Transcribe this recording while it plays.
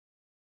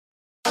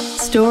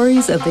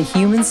Stories of the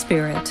human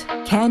spirit,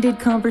 candid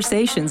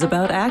conversations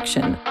about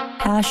action,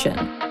 passion,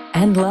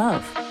 and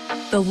love.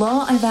 The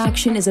Law of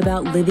Action is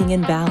about living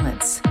in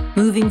balance,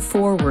 moving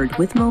forward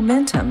with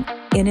momentum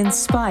in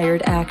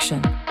inspired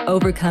action.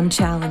 Overcome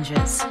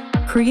challenges,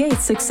 create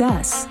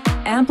success,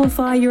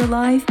 amplify your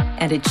life,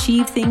 and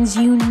achieve things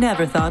you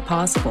never thought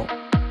possible.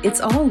 It's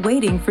all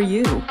waiting for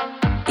you.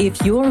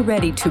 If you're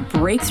ready to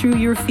break through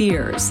your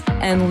fears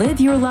and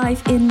live your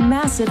life in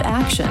massive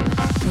action,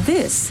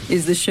 this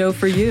is the show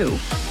for you.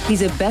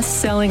 He's a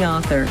best-selling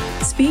author,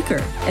 speaker,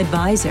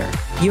 advisor,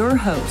 your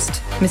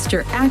host,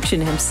 Mr.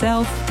 Action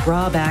himself,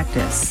 Rob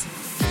Actis.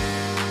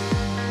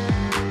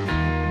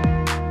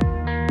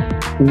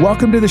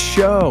 Welcome to the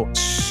show.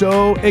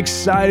 So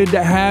excited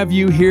to have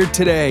you here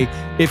today.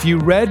 If you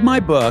read my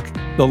book,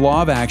 The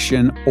Law of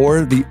Action,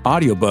 or the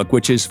audiobook,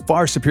 which is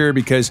far superior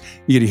because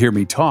you get to hear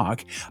me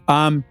talk,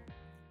 I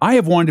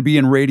have wanted to be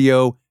in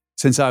radio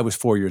since I was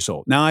 4 years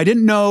old. Now, I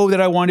didn't know that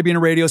I wanted to be in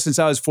radio since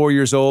I was 4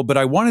 years old, but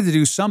I wanted to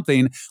do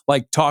something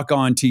like talk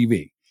on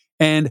TV.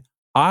 And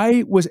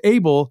I was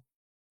able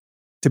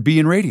to be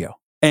in radio.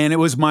 And it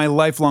was my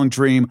lifelong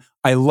dream.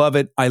 I love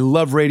it. I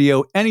love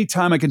radio.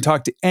 Anytime I can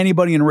talk to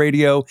anybody in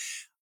radio,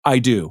 I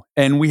do.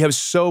 And we have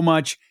so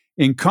much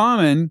in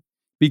common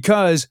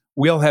because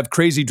we all have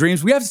crazy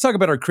dreams. We have to talk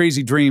about our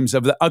crazy dreams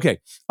of okay,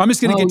 I'm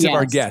just going to get to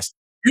our guest.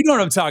 You know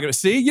what I'm talking about.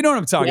 See, you know what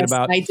I'm talking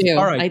about. I do.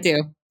 All right. I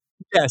do.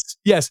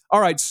 Yes. All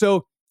right.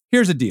 So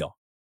here's the deal.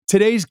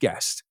 Today's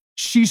guest,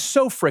 she's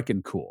so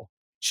freaking cool.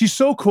 She's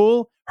so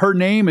cool. Her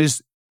name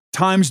is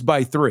times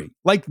by 3.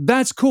 Like,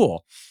 that's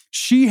cool.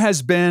 She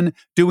has been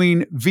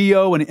doing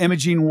VO and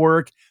imaging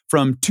work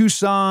from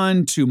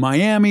Tucson to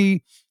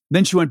Miami.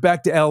 Then she went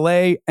back to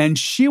LA and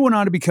she went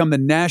on to become the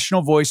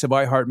national voice of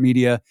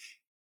iHeartMedia.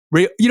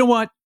 You know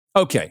what?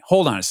 Okay,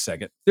 hold on a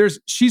second.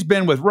 She's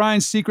been with Ryan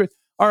Seacrest.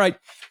 All right.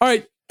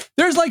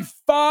 There's like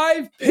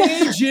 5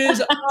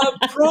 pages of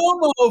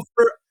promo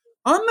for,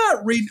 I'm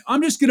not reading.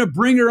 I'm just going to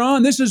bring her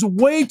on. This is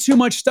way too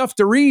much stuff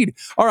to read.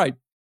 All right.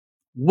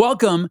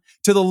 Welcome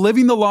to the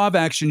Living the Law of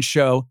Action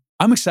show.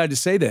 I'm excited to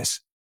say this.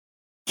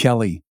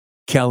 Kelly,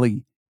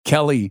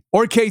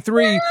 or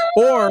K3,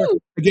 or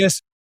I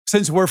guess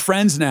since we're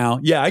friends now.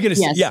 Yeah, I got to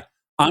say, yeah,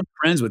 I'm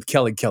friends with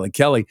Kelly.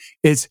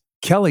 It's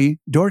Kelly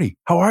Doherty.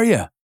 How are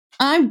you?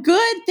 I'm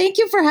good. Thank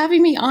you for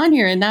having me on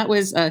here. And that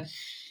was,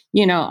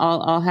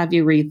 I'll have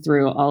you read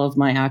through all of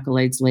my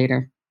accolades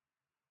later.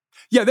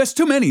 Yeah, that's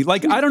too many.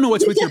 Like, I don't know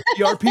what's with your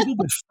PR people,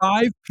 but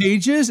 5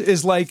 pages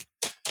is like,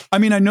 I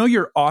mean, I know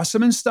you're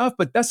awesome and stuff,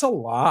 but that's a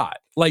lot.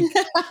 Like,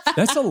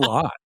 that's a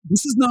lot.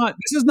 This is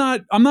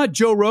not, I'm not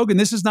Joe Rogan.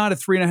 This is not a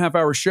 3.5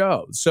 hour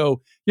show.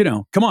 So,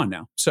 come on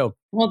now. So,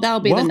 well, that'll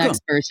be welcome. The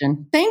next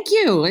version. Thank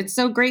you. It's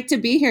so great to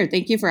be here.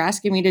 Thank you for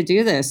asking me to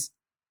do this.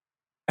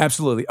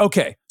 Absolutely.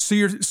 Okay.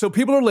 So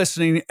people are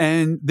listening,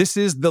 and this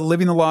is the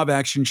Living the Law of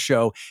Action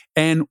show.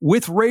 And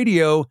with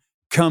radio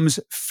comes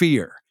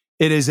fear.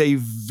 It is a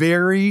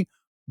very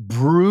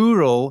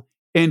brutal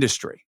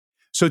industry.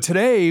 So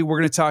today we're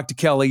going to talk to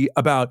Kelly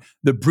about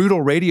the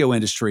brutal radio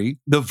industry,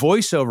 the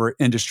voiceover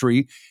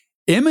industry,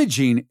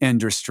 imaging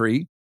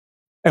industry,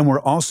 and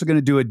we're also going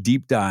to do a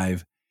deep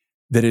dive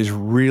that is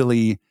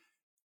really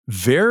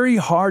very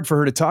hard for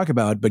her to talk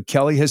about, but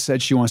Kelly has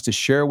said she wants to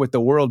share with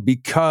the world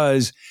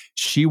because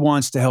she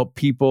wants to help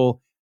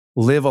people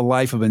live a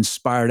life of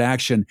inspired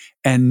action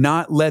and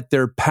not let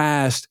their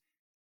past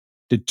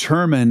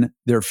determine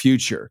their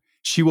future.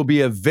 She will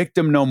be a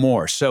victim no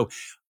more. So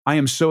I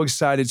am so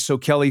excited. So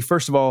Kelly,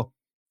 first of all,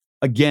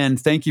 again,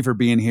 thank you for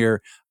being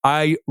here.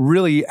 I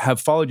really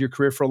have followed your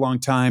career for a long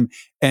time,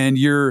 and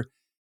you're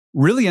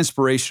really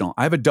inspirational.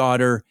 I have a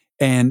daughter,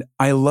 and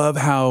I love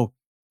how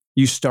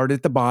you started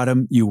at the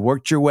bottom, you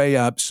worked your way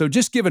up. So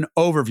just give an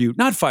overview,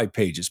 not 5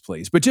 pages,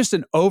 please, but just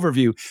an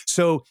overview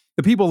so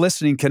the people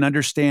listening can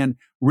understand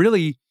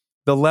really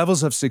the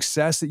levels of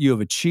success that you have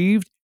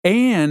achieved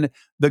and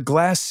the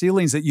glass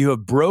ceilings that you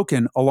have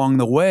broken along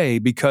the way,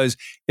 because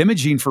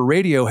imaging for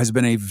radio has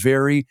been a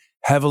very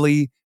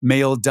heavily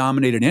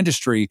male-dominated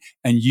industry,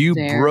 and you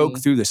broke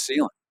through the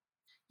ceiling.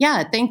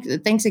 Yeah,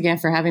 thanks again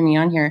for having me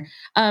on here.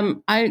 I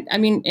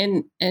mean,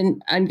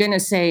 and I'm going to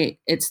say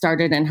it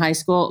started in high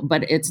school,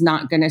 but it's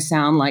not going to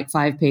sound like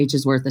 5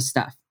 pages worth of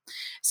stuff.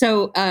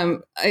 So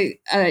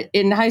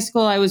in high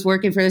school, I was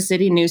working for the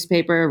city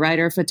newspaper,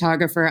 writer,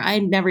 photographer. I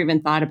never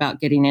even thought about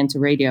getting into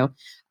radio.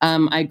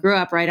 I grew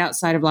up right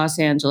outside of Los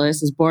Angeles,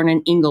 was born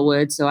in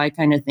Inglewood, so I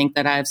kind of think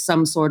that I have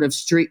some sort of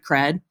street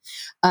cred.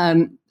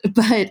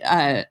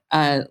 But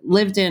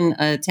lived in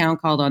a town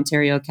called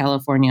Ontario,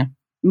 California.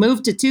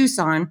 Moved to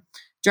Tucson,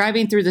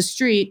 driving through the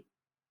street,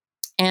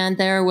 and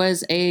there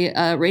was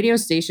a radio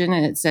station,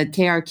 and it said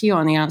KRQ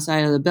on the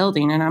outside of the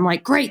building. And I'm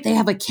like, great, they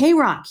have a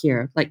K-Rock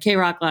here, like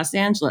K-Rock Los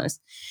Angeles.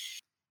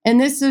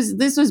 And this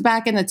was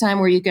back in the time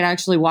where you could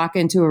actually walk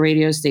into a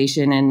radio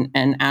station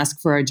and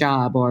ask for a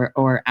job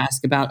or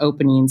ask about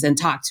openings and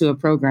talk to a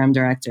program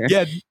director.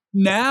 Yeah,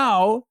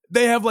 Now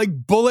they have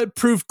like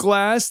bulletproof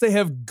glass. They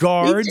have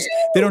guards.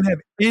 They don't have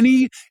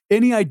any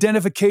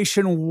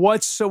identification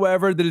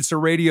whatsoever that it's a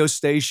radio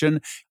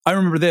station. I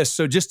remember this.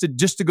 So just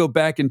to go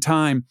back in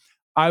time,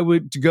 I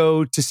would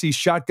go to see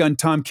Shotgun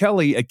Tom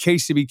Kelly at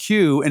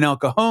KCBQ in El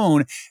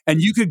Cajon,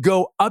 and you could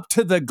go up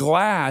to the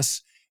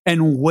glass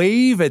and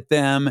wave at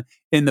them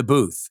in the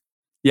booth.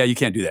 Yeah, you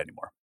can't do that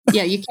anymore.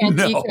 Yeah, you can't.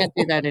 No. You can't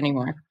do that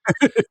anymore.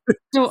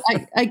 So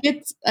I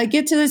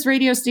get to this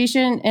radio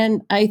station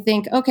and I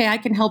think, okay, I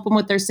can help them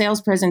with their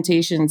sales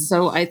presentations.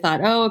 So I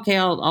thought, oh, okay,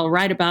 I'll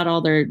write about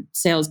all their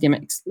sales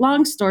gimmicks.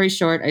 Long story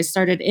short, I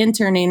started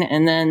interning,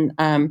 and then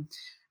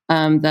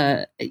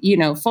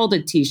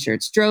folded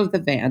T-shirts, drove the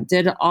van,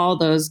 did all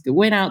those,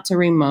 went out to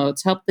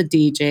remotes, helped the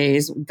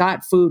DJs,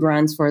 got food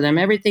runs for them.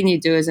 Everything you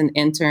do as an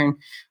intern,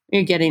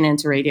 you're getting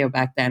into radio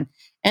back then.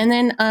 And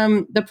then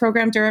the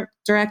program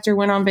director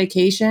went on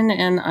vacation,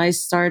 and I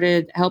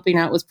started helping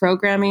out with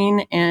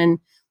programming. And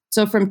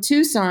so from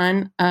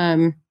Tucson,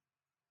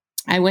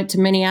 I went to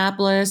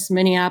Minneapolis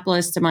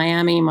to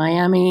Miami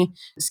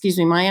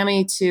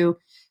to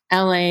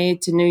LA,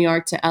 to New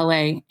York to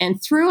LA.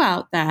 And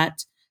throughout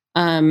that,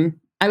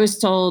 I was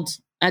told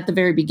at the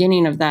very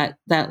beginning of that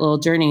little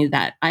journey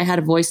that I had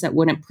a voice that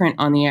wouldn't print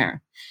on the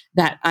air,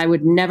 that I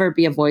would never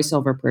be a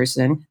voiceover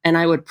person. And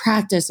I would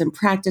practice and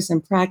practice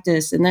and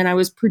practice. And then I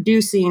was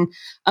producing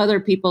other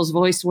people's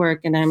voice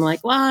work. And I'm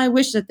like, well, I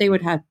wish that they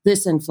would have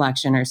this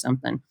inflection or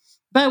something.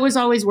 But I was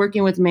always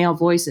working with male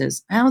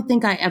voices. I don't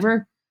think I've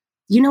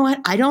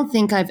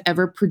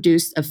ever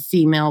produced a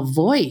female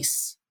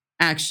voice,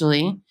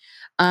 actually.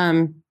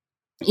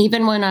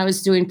 Even when I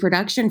was doing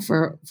production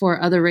for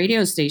other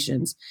radio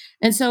stations.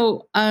 And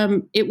so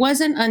it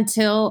wasn't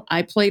until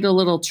I played a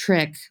little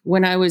trick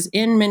when I was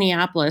in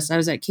Minneapolis. I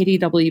was at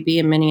KDWB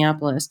in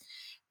Minneapolis,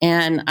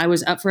 and I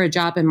was up for a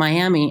job in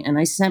Miami, and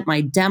I sent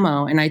my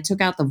demo, and I took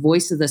out the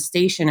voice of the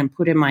station and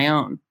put in my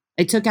own.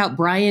 I took out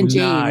Brian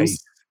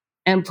James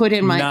and put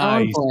in my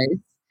own voice.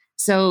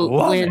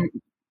 So when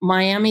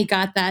Miami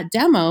got that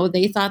demo,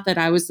 they thought that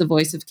I was the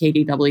voice of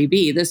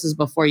KDWB. This is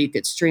before you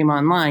could stream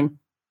online.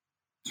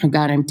 Oh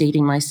God, I'm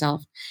dating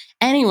myself.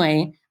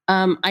 Anyway,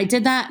 I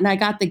did that and I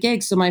got the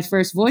gig. So my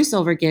first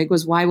voiceover gig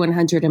was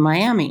Y100 in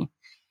Miami,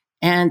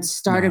 and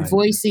started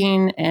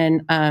voicing.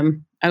 And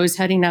I was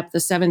heading up the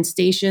 7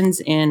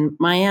 stations in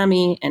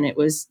Miami, and it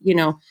was,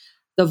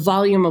 the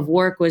volume of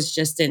work was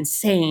just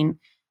insane.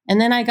 And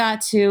then I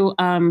got to,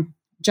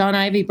 John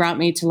Ivy brought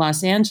me to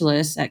Los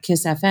Angeles at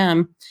KISS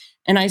FM,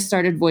 and I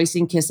started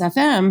voicing KISS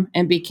FM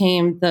and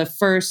became the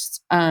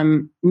first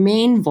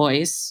main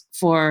voice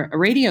for a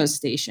radio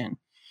station.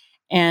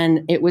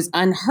 And it was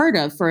unheard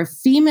of for a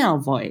female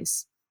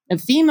voice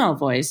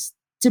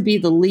to be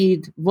the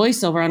lead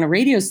voiceover on a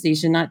radio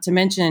station, not to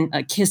mention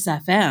a KISS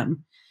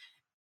FM.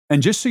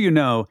 And just so you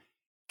know,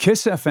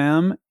 KISS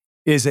FM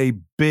is a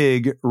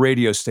big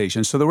radio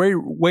station. So the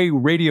way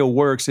radio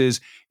works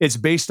is it's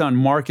based on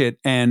market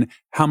and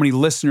how many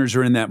listeners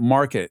are in that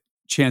market,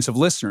 chance of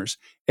listeners.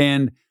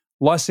 And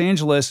Los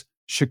Angeles,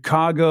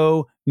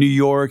 Chicago, New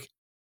York,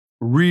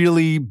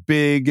 really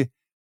big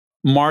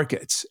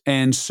markets.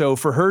 And so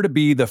for her to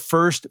be the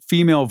first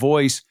female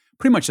voice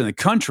pretty much in the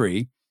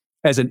country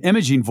as an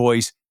imaging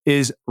voice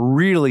is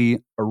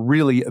really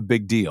a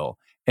big deal.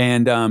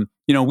 And,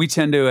 we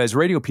tend to, as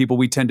radio people,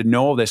 we tend to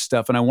know all this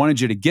stuff. And I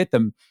wanted you to get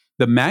the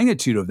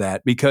magnitude of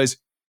that, because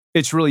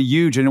it's really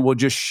huge, and it will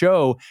just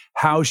show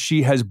how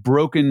she has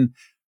broken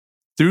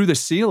through the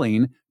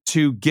ceiling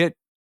to get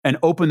and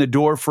open the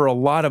door for a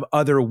lot of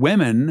other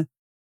women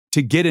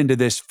to get into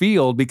this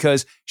field,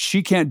 because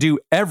she can't do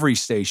every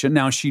station.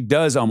 Now, she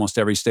does almost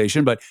every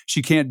station, but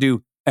she can't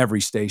do every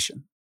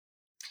station.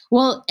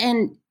 Well,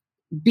 and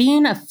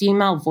being a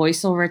female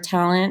voiceover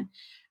talent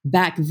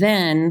back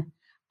then,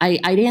 I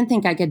didn't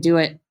think I could do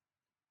it.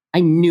 I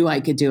knew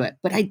I could do it,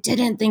 but I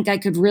didn't think I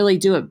could really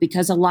do it,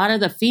 because a lot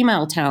of the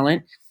female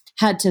talent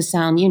had to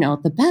sound,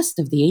 the best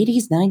of the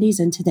 80s, 90s,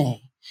 and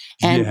today.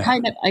 And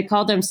I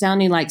called them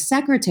sounding like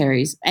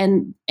secretaries,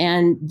 and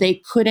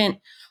they couldn't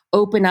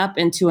open up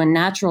into a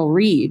natural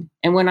read.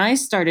 And when I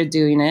started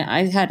doing it,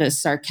 I had a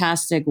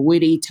sarcastic,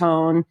 witty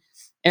tone.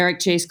 Eric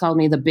Chase called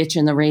me the bitch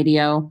in the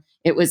radio.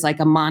 It was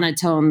like a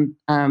monotone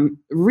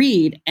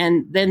read.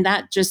 And then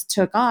that just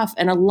took off.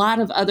 And a lot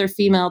of other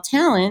female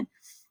talent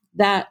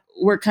that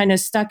were kind of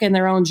stuck in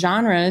their own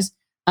genres,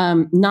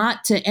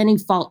 not to any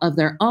fault of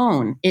their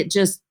own. It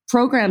just,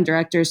 program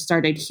directors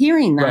started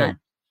hearing that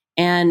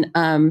and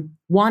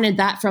wanted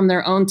that from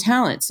their own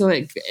talent.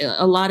 So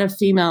a lot of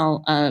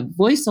female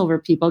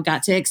voiceover people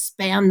got to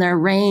expand their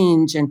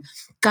range and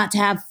got to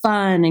have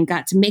fun and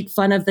got to make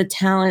fun of the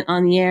talent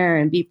on the air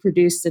and be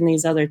produced in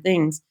these other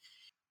things.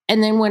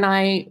 And then when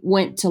I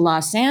went to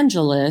Los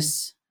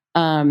Angeles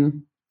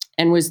and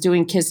was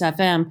doing KISS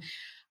FM,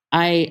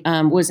 I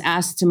was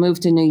asked to move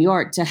to New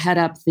York to head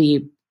up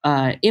the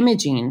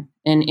imaging,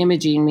 and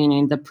imaging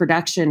meaning the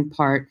production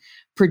part,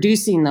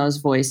 producing those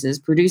voices,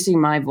 producing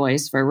my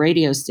voice for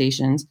radio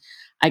stations.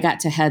 I got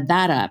to head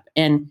that up.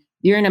 And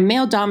you're in a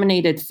male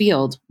dominated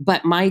field,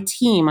 but my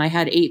team, I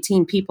had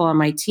 18 people on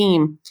my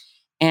team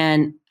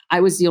and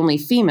I was the only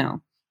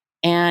female.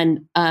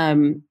 And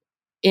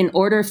in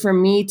order for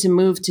me to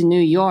move to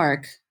New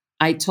York,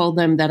 I told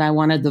them that I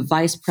wanted the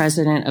vice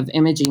president of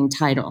imaging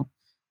title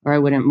or I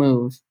wouldn't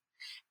move.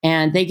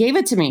 And they gave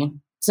it to me.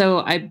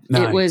 So Nice.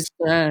 It was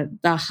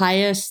the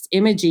highest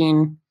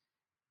imaging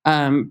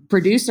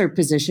producer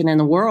position in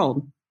the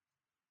world.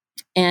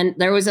 And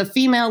there was a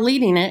female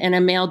leading it in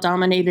a male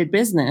dominated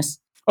business.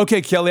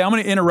 Okay, Kelly, I'm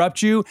going to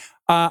interrupt you.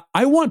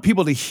 I want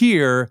people to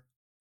hear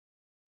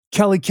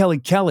Kelly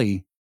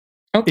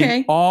Okay.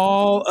 in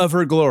all of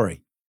her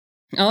glory.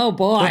 Oh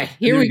boy,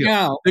 here we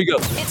go. There you go.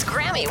 It's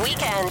Grammy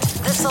weekend.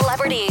 The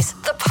celebrities,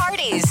 the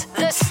parties,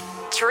 the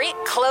street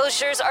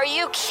closures. Are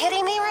you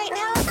kidding me right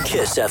now?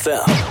 Kiss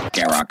FM.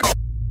 K-Rock.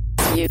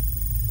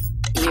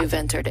 You've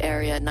entered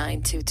area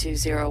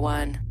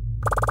 92201,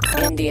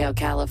 Indio,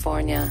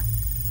 California.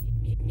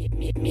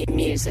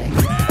 Music.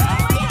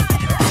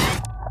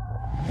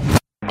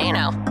 You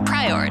know,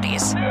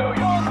 priorities.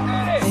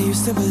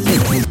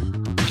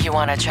 You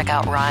want to check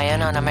out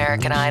Ryan on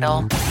American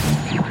Idol?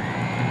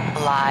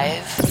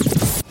 Live?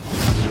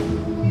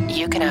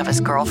 You can have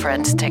his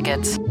girlfriend's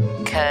tickets,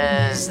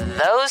 because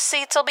those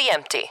seats will be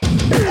empty.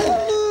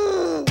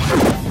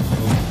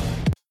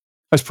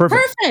 That's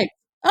perfect. Perfect.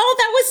 Oh,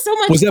 that was so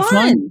much Was that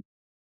fun?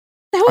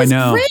 That was I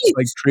know. great. It's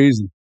like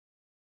crazy.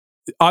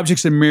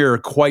 Objects in mirror are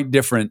quite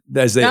different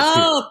as they appear.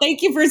 Oh,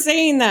 thank you for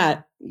saying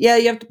that. Yeah,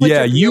 you have to put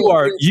Yeah,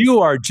 your you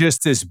are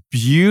just this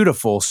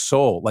beautiful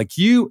soul. Like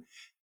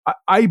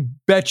I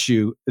bet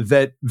you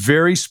that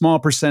very small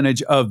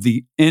percentage of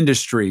the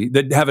industry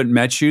that haven't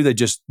met you, that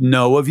just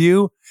know of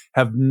you,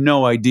 have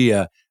no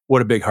idea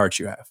what a big heart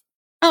you have.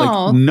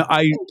 Oh, no,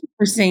 thank you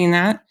for saying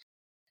that.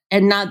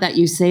 And not that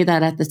you say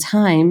that at the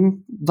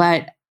time,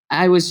 but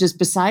I was just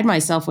beside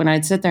myself when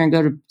I'd sit there and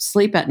go to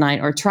sleep at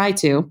night, or try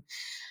to.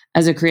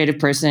 As a creative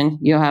person,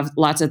 you'll have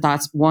lots of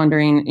thoughts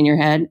wandering in your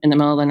head in the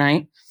middle of the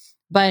night.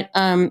 But,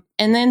 and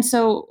then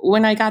so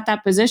when I got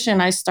that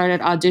position, I started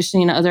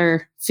auditioning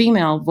other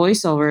female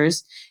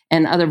voiceovers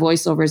and other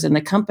voiceovers in the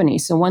company.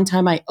 So one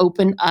time I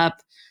opened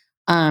up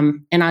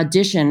an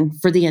audition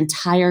for the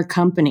entire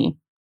company.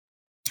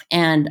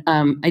 And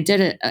I did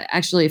it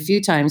actually a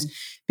few times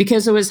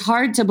because it was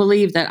hard to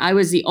believe that I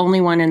was the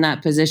only one in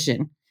that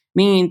position.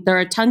 Meaning there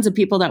are tons of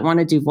people that want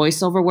to do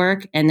voiceover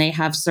work and they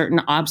have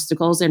certain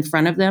obstacles in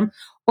front of them,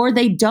 or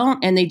they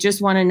don't, and they just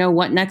want to know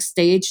what next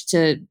stage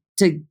to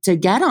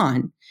get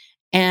on.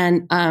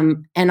 And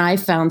I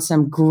found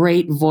some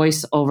great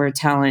voiceover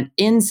talent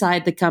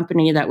inside the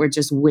company that were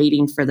just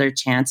waiting for their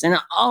chance. And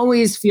it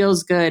always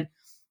feels good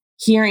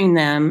hearing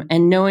them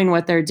and knowing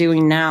what they're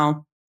doing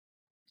now.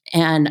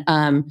 And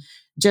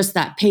just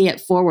that pay it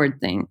forward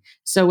thing.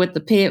 So with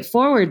the pay it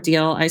forward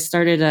deal, I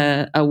started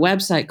a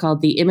website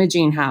called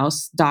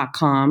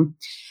theimaginghouse.com.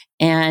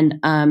 And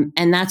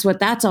that's what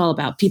that's all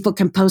about. People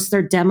can post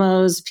their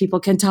demos. People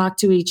can talk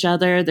to each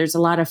other. There's a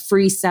lot of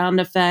free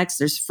sound effects.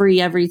 There's free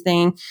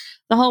everything.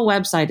 The whole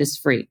website is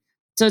free.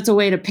 So it's a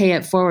way to pay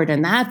it forward.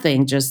 And that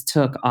thing just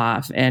took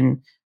off.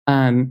 And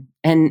now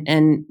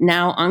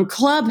on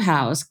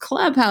Clubhouse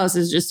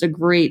is just a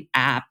great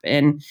app.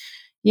 And,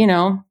 you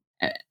know,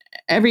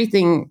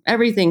 everything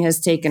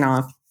has taken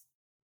off.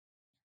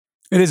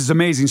 It is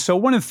amazing. So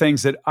one of the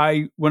things that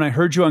when I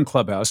heard you on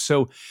Clubhouse,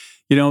 so,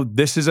 you know,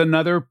 this is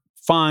another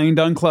find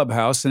on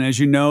Clubhouse. And as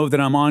you know, that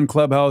I'm on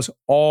Clubhouse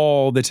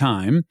all the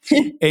time.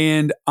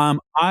 And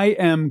I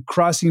am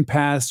crossing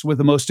paths with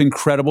the most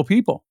incredible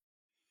people.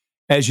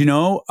 As you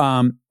know,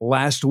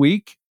 last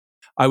week,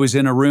 I was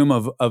in a room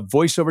of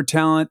voiceover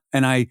talent.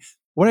 And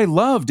what I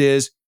loved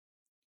is,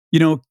 you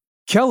know,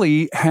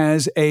 Kelly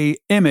has a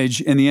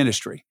image in the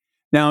industry.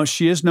 Now,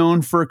 she is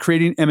known for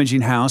creating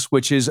Imaging House,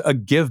 which is a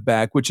give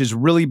back, which has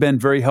really been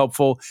very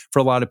helpful for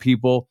a lot of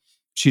people.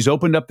 She's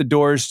opened up the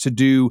doors to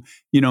do,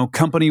 you know,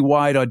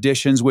 company-wide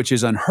auditions, which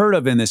is unheard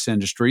of in this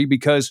industry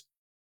because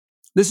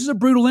this is a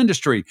brutal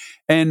industry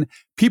and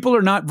people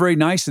are not very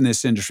nice in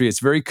this industry. It's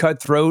very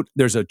cutthroat.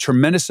 There's a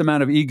tremendous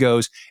amount of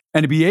egos.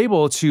 And to be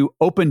able to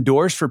open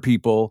doors for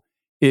people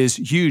is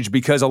huge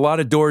because a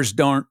lot of doors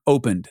aren't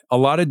opened. A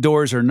lot of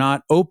doors are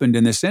not opened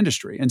in this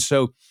industry. And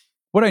so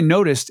what I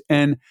noticed,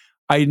 and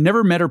I had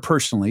never met her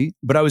personally,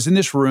 but I was in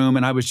this room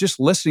and I was just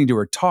listening to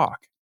her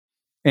talk.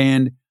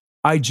 And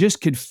I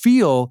just could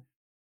feel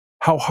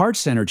how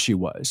heart-centered she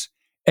was.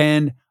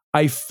 And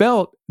I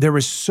felt there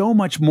was so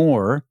much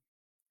more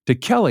to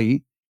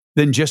Kelly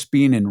than just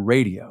being in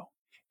radio.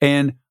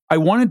 And I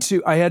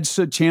had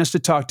a chance to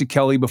talk to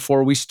Kelly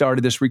before we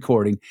started this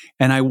recording,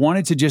 and I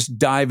wanted to just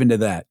dive into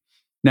that.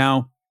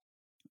 Now,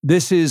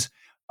 this is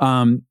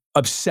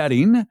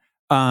upsetting.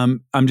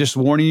 I'm just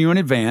warning you in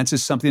advance.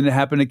 It's something that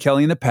happened to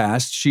Kelly in the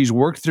past. She's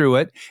worked through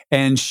it,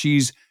 and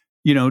she's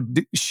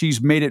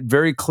made it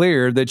very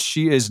clear that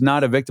she is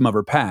not a victim of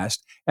her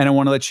past. And I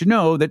want to let you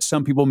know that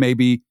some people may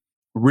be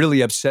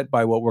really upset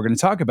by what we're going to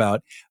talk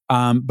about.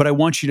 But I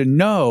want you to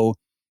know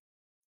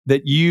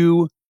that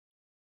you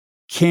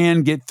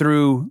can get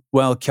through,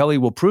 well, Kelly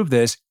will prove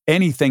this,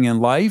 anything in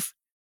life.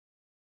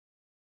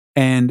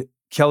 And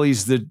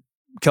Kelly's the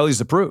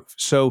proof.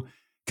 So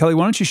Kelly,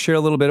 why don't you share a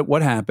little bit of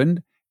what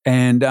happened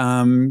and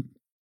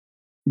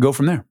go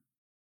from there?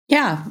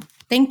 Yeah,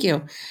 thank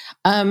you.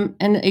 And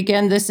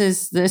again, this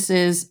is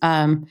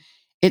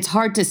it's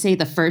hard to say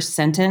the first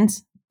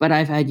sentence, but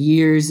I've had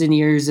years and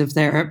years of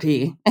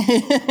therapy,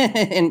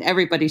 and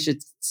everybody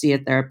should see a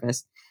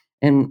therapist,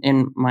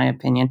 in my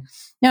opinion.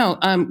 No,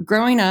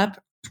 growing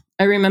up,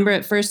 I remember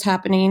it first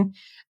happening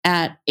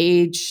at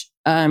age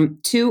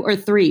 2 or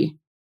 3,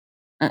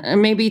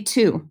 maybe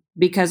 2,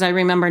 because I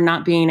remember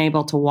not being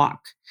able to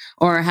walk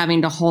or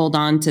having to hold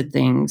on to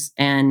things.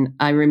 And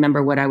I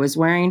remember what I was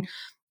wearing,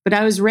 but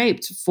I was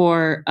raped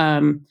for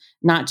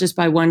not just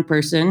by one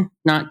person,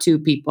 not 2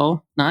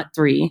 people, not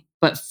 3,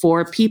 but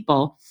 4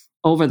 people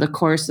over the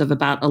course of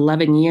about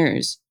 11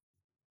 years.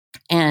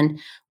 And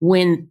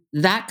when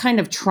that kind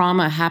of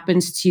trauma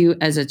happens to you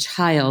as a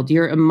child,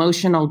 your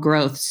emotional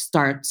growth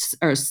starts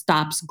or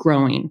stops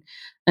growing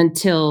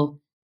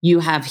until you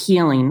have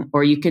healing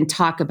or you can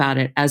talk about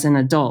it as an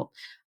adult.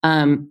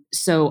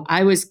 So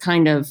I was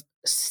kind of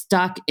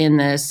stuck in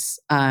this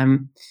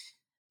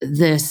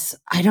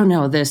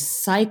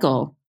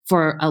cycle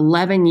for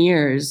 11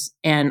 years,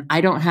 and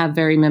I don't have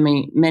very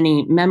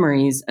many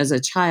memories as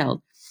a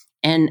child.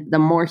 And the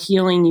more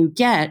healing you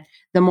get,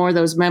 the more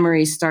those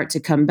memories start to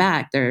come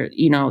back. They're,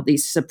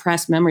 these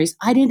suppressed memories.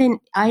 I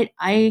didn't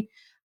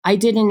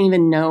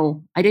even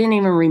know. I didn't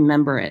even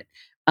remember it.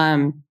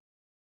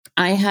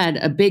 I had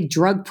a big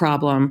drug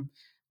problem.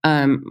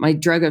 My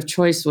drug of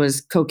choice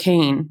was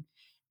cocaine.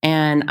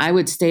 And I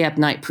would stay up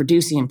night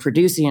producing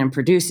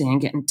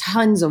and getting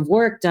tons of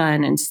work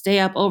done and stay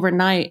up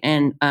overnight.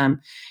 And,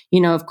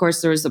 of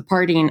course, there was the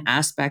partying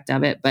aspect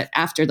of it. But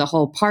after the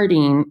whole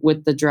partying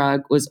with the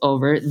drug was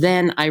over,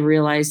 then I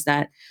realized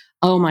that,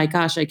 oh my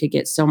gosh, I could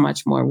get so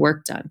much more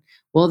work done.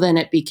 Well, then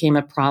it became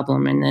a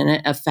problem, and then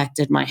it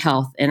affected my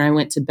health. And I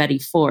went to Betty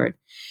Ford.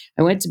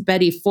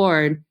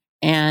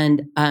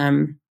 And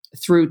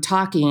through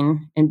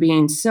talking and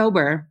being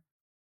sober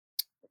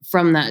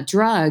from that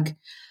drug,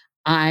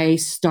 I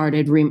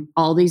started,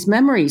 all these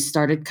memories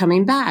started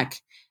coming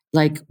back.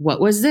 Like, what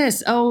was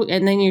this? Oh,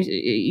 and then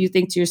you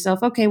think to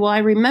yourself, okay, well, I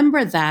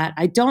remember that.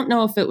 I don't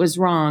know if it was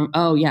wrong.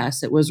 Oh,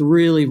 yes, it was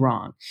really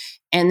wrong.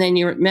 And then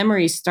your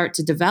memories start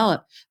to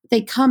develop.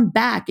 They come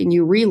back and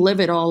you relive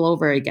it all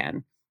over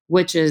again,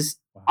 which is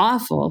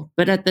awful.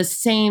 But at the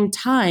same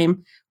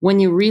time, when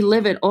you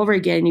relive it over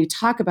again, you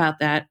talk about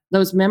that,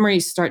 those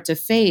memories start to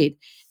fade.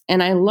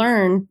 And I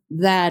learned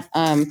that,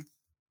 I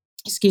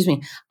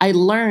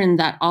learned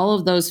that all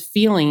of those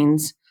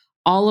feelings,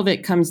 all of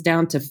it comes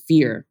down to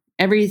fear.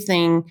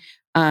 Everything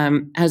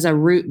has a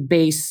root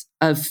base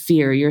of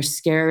fear. You're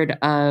scared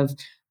of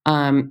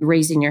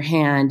raising your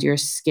hand. You're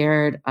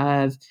scared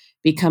of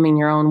becoming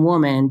your own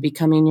woman,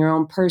 becoming your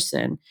own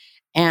person.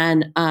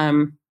 And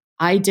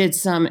I did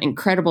some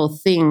incredible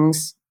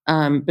things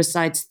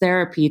besides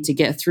therapy to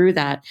get through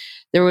that.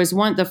 There was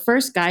the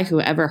first guy who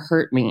ever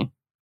hurt me.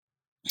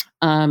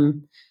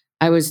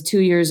 I was 2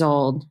 years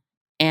old.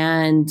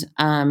 And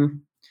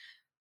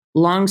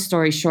long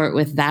story short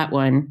with that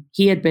one,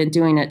 he had been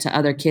doing it to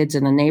other kids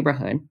in the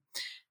neighborhood.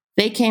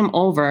 They came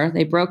over,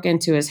 they broke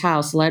into his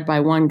house, led by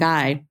one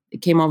guy. They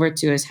came over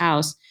to his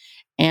house,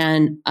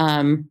 and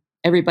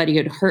everybody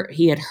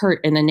he had hurt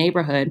in the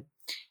neighborhood.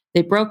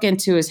 They broke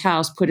into his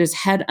house, put his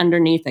head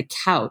underneath a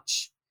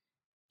couch,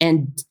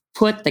 and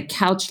put the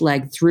couch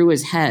leg through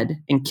his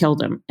head and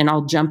killed him. And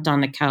all jumped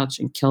on the couch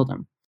and killed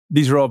him.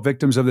 These are all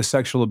victims of the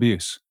sexual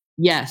abuse.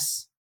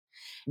 Yes.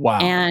 Wow.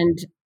 And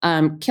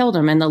killed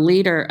him. And the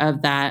leader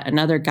of that,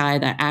 another guy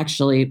that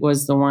actually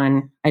was the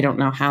one, I don't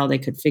know how they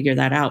could figure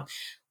that out,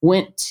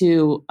 went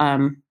to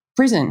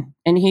prison,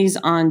 and he's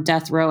on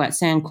death row at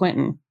San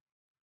Quentin.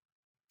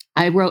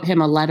 I wrote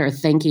him a letter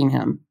thanking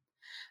him,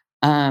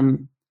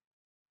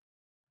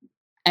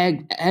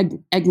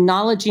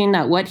 acknowledging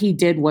that what he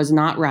did was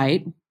not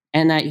right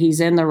and that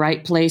he's in the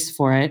right place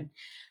for it,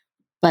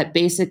 but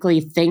basically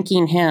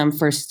thanking him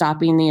for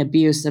stopping the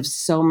abuse of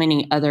so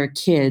many other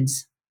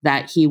kids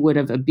that he would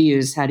have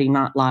abused had he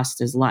not lost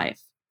his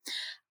life.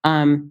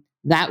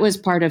 That was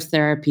part of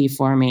therapy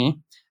for me.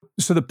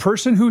 So the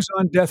person who's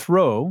on death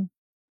row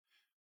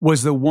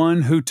was the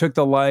one who took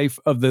the life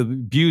of the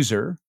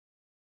abuser,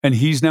 and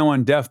he's now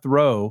on death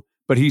row,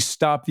 but he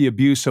stopped the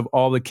abuse of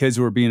all the kids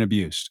who were being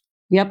abused.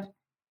 Yep.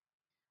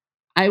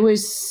 I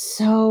was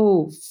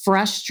so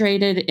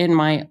frustrated in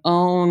my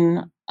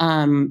own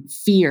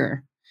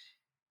fear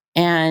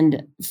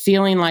and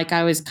feeling like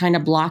I was kind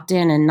of blocked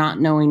in and not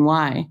knowing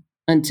why,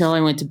 until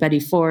I went to Betty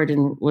Ford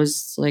and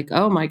was like,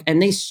 oh my,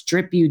 and they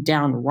strip you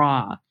down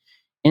raw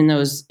in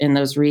those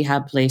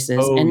rehab places.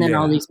 Oh, and then yeah.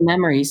 all these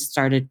memories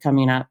started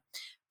coming up.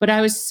 But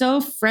I was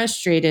so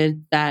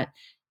frustrated that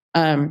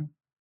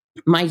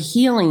my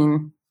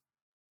healing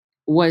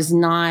was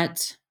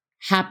not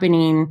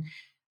happening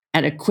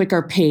at a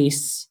quicker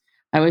pace.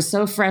 I was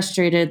so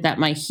frustrated that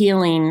my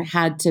healing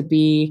had to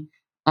be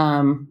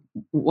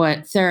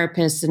what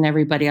therapists and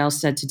everybody else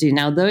said to do.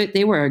 Now,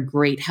 they were a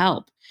great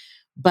help,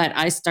 but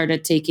I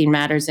started taking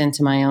matters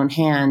into my own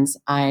hands.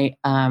 I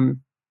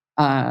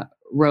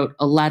wrote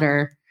a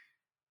letter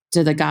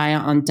to the guy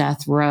on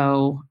death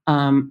row.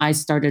 I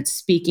started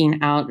speaking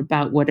out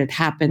about what had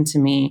happened to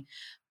me.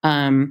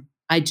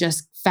 I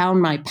just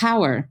found my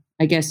power,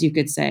 I guess you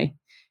could say.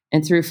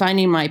 And through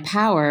finding my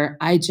power,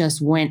 I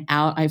just went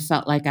out. I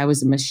felt like I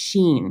was a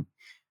machine.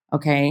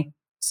 Okay.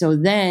 So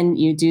then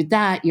you do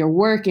that, you're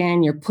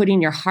working, you're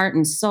putting your heart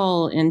and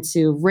soul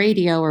into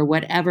radio or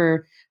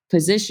whatever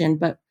position.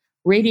 But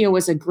radio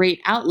was a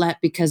great outlet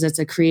because it's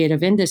a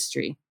creative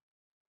industry.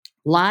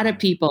 A lot of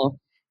people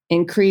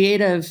in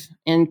creative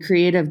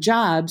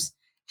jobs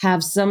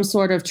have some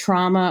sort of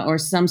trauma or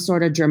some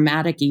sort of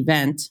dramatic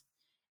event,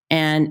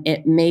 and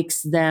it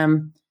makes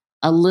them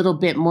a little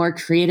bit more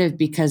creative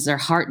because their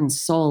heart and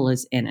soul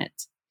is in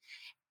it.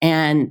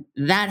 And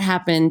that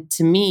happened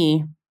to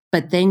me.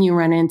 But then you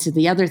run into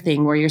the other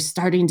thing where you're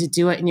starting to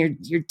do it and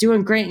you're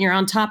doing great and you're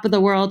on top of the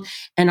world,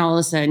 and all of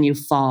a sudden you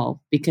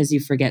fall because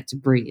you forget to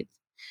breathe.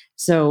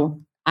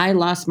 So I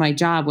lost my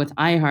job with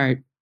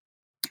iHeart.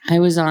 I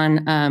was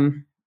on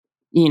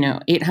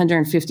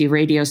 850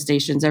 radio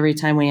stations every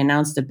time we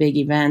announced a big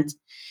event.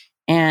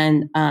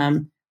 And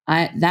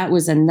that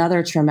was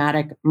another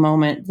traumatic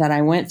moment that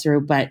I went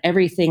through. But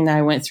everything that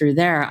I went through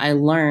there, I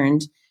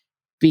learned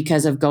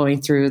because of going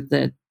through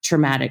the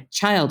traumatic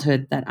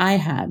childhood that I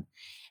had.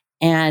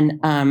 And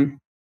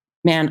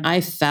man,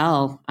 I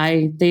fell.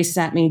 They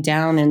sat me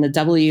down in the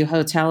W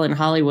Hotel in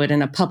Hollywood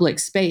in a public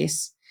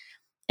space.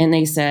 And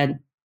they said,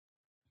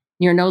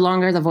 "You're no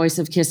longer the voice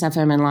of Kiss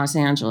FM in Los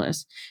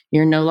Angeles.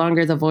 You're no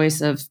longer the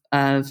voice of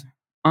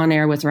On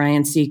Air with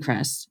Ryan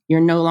Seacrest. You're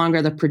no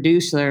longer the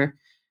producer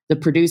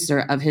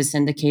of his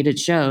syndicated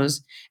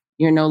shows.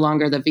 You're no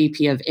longer the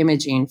VP of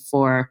imaging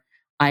for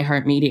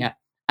iHeartMedia."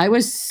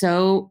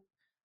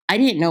 I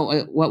didn't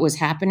know what was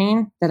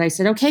happening, that I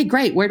said, okay,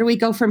 great. Where do we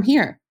go from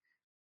here?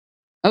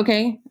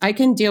 Okay, I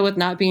can deal with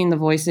not being the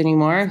voice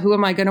anymore. Who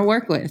am I going to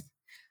work with?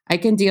 I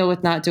can deal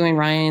with not doing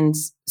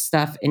Ryan's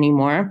stuff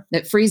anymore.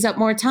 That frees up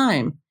more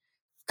time.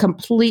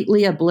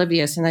 Completely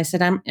oblivious. And I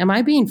said, am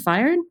I being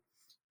fired?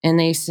 And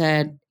they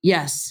said,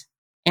 yes.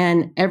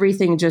 And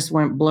everything just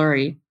went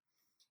blurry.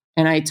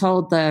 And I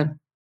told the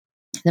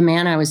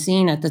man I was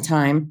seeing at the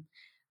time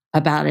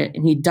about it,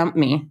 and he dumped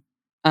me.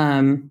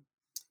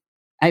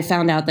 I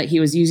found out that he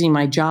was using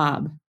my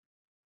job,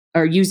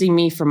 or using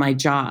me for my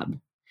job.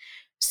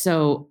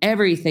 So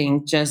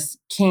everything just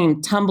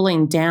came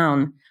tumbling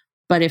down.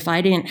 But if I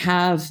didn't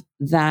have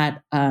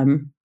that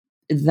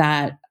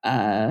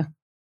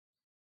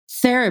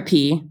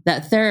therapy,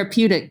 that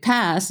therapeutic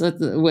pass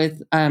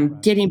with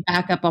getting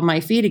back up on my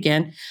feet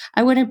again,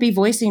 I wouldn't be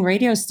voicing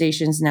radio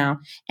stations now.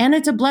 And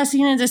it's a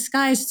blessing in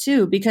disguise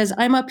too, because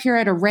I'm up here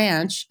at a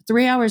ranch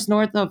 3 hours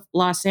north of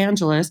Los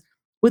Angeles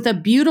with a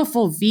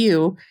beautiful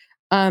view.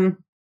 I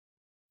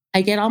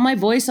get all my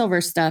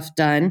voiceover stuff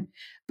done,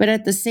 but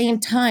at the same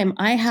time,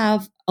 I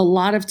have a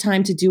lot of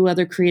time to do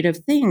other creative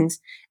things.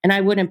 And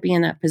I wouldn't be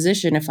in that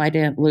position if I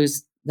didn't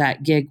lose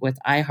that gig with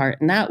iHeart.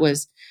 And that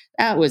was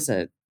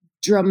a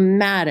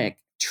dramatic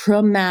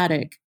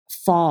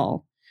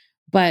fall.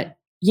 But,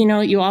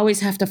 you always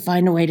have to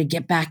find a way to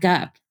get back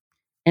up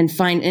and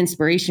find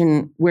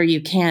inspiration where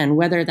you can,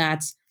 whether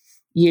that's,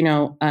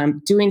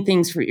 doing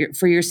things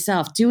for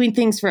yourself, doing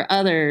things for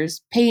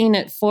others, paying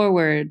it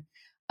forward.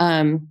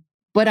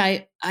 But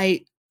I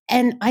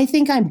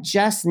think I'm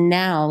just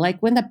now, like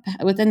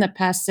within the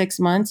past 6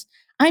 months,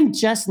 I'm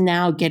just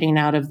now getting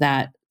out of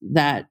that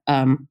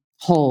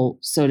hole,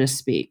 so to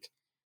speak.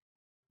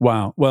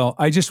 Wow. Well,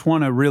 I just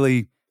want to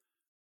really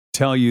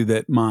tell you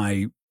that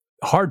my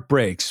heart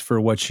breaks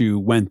for what you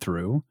went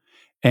through,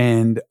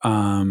 and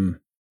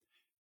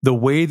the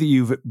way that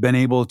you've been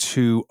able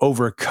to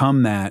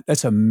overcome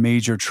that's a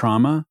major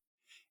trauma.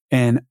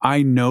 And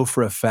I know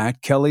for a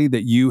fact, Kelly,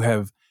 that you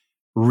have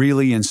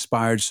really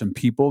inspired some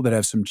people that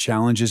have some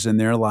challenges in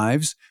their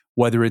lives,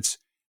 whether it's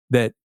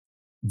that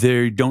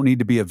they don't need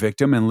to be a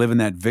victim and live in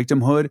that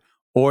victimhood,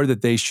 or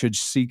that they should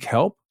seek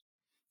help.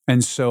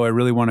 And so I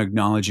really want to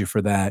acknowledge you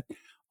for that.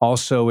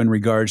 Also, in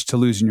regards to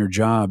losing your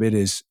job, it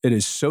is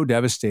so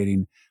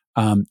devastating.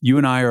 You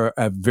and I are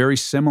very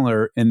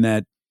similar in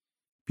that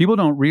people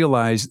don't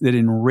realize that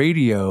in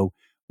radio,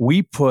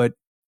 we put,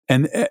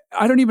 and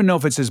I don't even know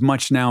if it's as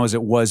much now as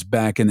it was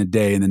back in the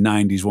day in the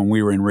 90s when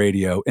we were in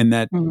radio, in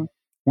that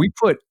we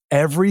put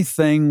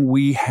everything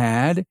we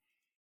had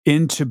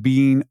into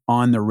being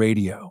on the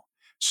radio.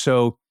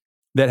 So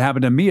that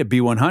happened to me at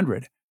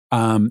B100.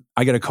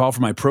 I got a call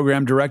from my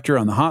program director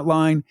on the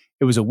hotline.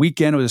 It was a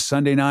weekend. It was a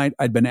Sunday night.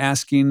 I'd been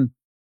asking,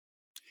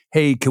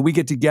 hey, can we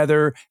get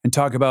together and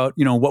talk about,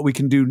 what we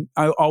can do?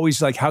 I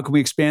always like, how can we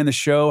expand the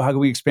show? How can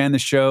we expand the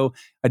show?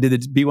 I did the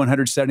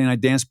B100 Saturday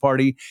Night Dance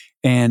Party.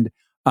 And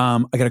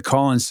I got a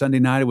call on Sunday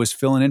night. I was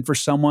filling in for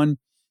someone.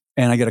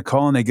 And I got a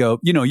call and they go,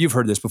 you've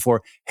heard this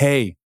before.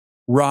 Hey,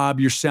 Rob,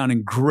 you're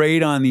sounding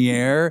great on the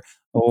air.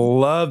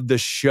 Love the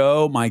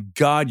show. My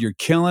God, you're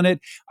killing it.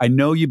 I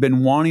know you've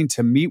been wanting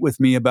to meet with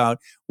me about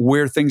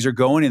where things are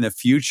going in the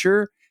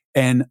future.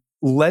 And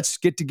let's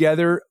get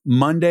together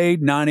Monday,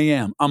 9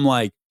 a.m. I'm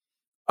like,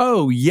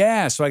 oh,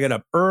 yeah. So I got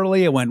up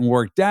early. I went and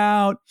worked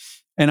out.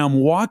 And I'm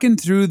walking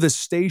through the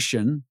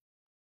station.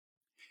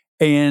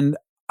 And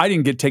I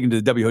didn't get taken to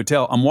the W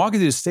Hotel. I'm walking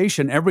through the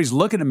station. Everybody's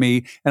looking at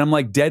me. And I'm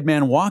like dead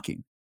man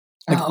walking.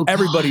 Like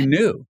everybody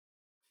knew.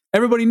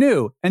 Everybody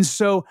knew. And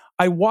so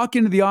I walk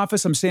into the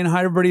office. I'm saying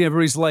hi to everybody.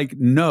 Everybody's like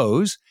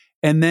knows.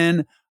 And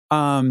then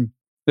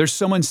there's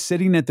someone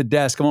sitting at the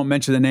desk. I won't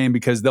mention the name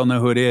because they'll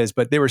know who it is.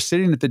 But they were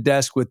sitting at the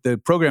desk with the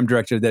program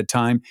director at that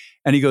time.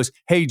 And he goes,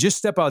 hey, just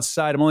step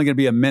outside. I'm only going to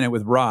be a minute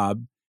with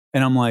Rob.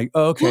 And I'm like,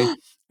 oh, okay.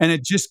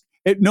 And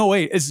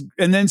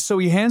and then so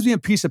he hands me a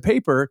piece of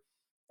paper.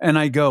 And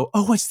I go,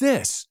 oh, what's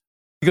this?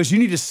 He goes, you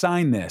need to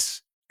sign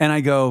this. And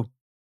I go,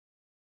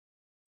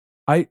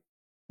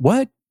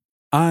 what?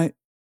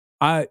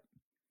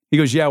 He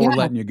goes, yeah, we're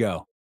letting you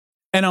go.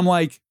 And I'm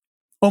like,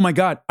 oh my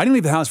God, I didn't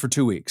leave the house for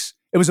 2 weeks.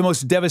 It was the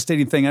most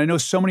devastating thing. And I know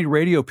so many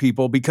radio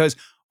people because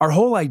our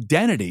whole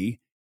identity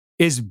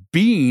is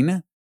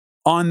being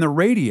on the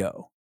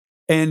radio.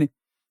 And,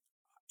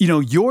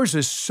 yours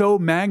is so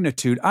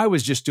magnitude. I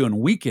was just doing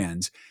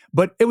weekends,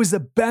 but it was the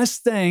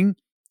best thing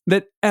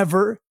that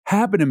ever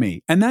happened to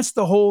me. And that's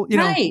the whole,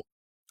 right.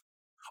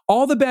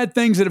 All the bad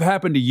things that have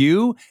happened to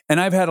you. And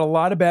I've had a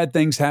lot of bad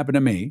things happen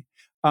to me.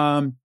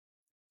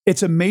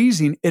 It's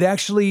amazing. It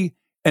actually,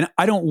 and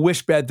I don't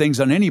wish bad things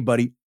on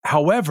anybody.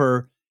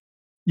 However,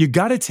 you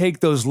got to take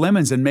those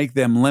lemons and make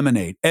them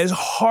lemonade, as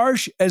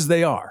harsh as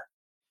they are.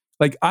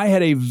 Like I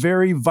had a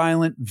very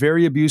violent,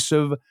 very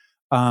abusive,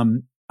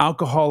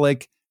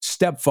 alcoholic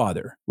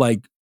stepfather,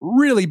 like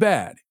really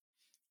bad.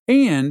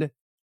 And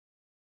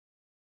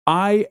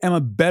I am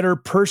a better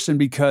person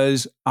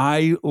because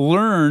I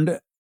learned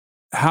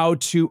how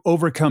to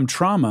overcome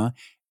trauma.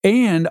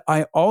 And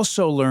I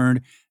also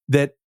learned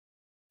that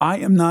I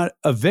am not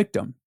a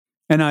victim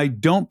and I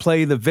don't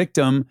play the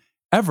victim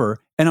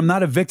ever. And I'm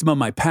not a victim of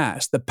my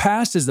past. The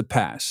past is the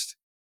past.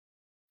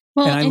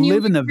 Well, and I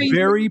live in the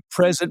very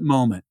present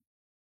moment.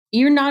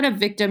 You're not a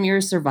victim, you're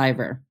a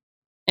survivor.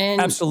 And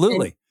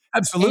absolutely.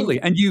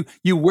 And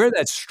you wear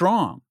that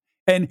strong.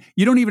 And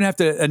you don't even have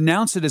to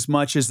announce it as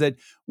much as that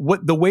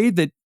the way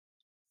that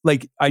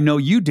like I know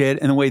you did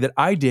and the way that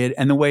I did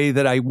and the way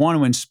that I want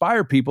to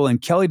inspire people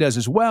and Kelly does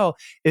as well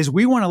is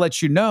we want to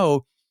let you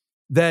know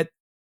that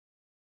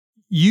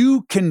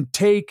you can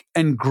take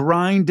and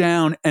grind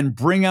down and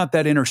bring out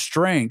that inner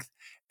strength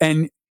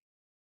and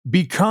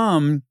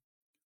become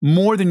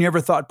more than you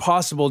ever thought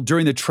possible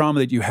during the trauma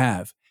that you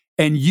have.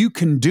 And you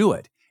can do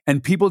it.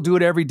 And people do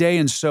it every day.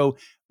 And so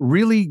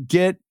really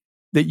get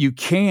that you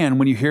can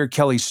when you hear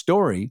Kelly's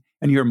story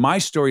and hear my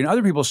story and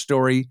other people's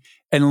story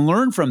and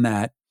learn from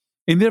that.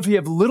 And then if you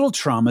have little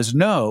traumas,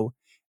 know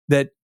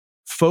that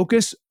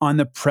focus on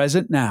the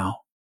present now.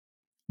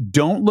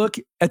 Don't look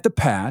at the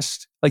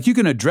past. Like you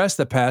can address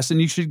the past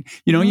and you should,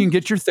 you can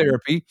get your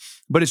therapy,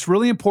 but it's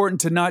really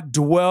important to not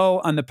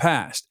dwell on the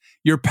past.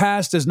 Your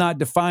past does not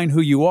define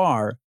who you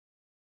are.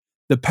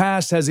 The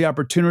past has the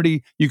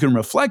opportunity, you can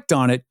reflect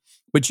on it,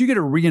 but you get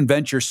to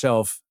reinvent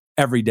yourself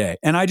every day.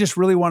 And I just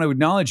really want to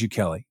acknowledge you,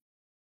 Kelly.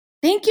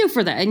 Thank you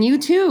for that. And you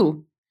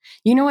too.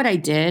 You know what I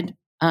did?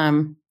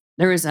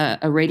 There was a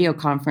radio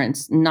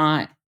conference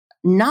not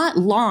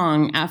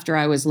long after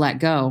I was let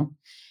go.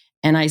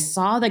 And I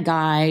saw the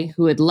guy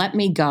who had let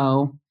me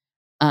go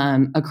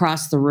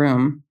across the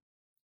room.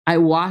 I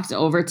walked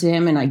over to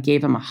him and I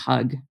gave him a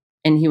hug.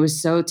 And he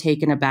was so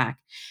taken aback.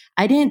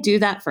 I didn't do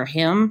that for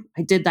him.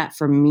 I did that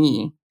for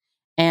me.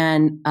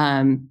 And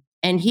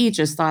he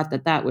just thought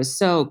that was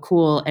so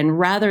cool. And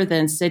rather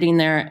than sitting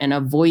there and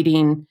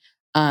avoiding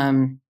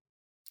eye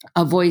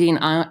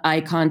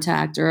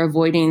contact or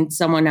avoiding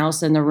someone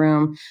else in the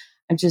room,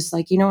 I'm just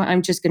like,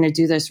 I'm just going to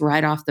do this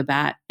right off the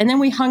bat. And then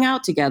we hung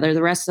out together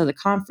the rest of the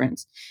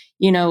conference.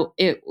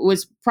 It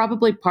was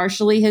probably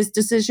partially his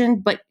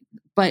decision,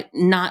 but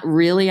not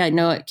really. I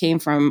know it came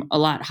from a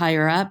lot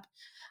higher up.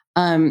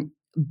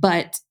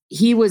 But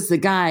he was the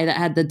guy that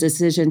had the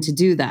decision to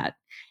do that.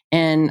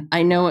 And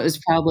I know it was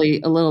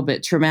probably a little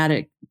bit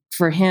traumatic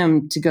for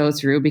him to go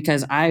through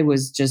because I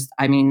was just,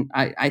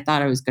 I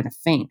thought I was going to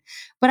faint.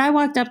 But I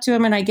walked up to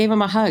him and I gave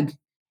him a hug.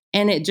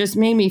 And it just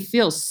made me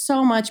feel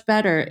so much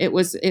better. It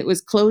was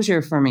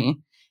closure for me.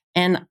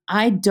 And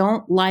I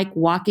don't like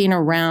walking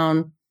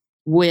around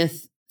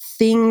with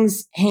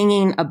things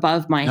hanging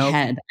above my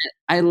head.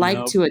 I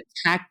like to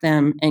attack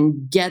them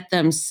and get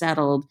them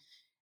settled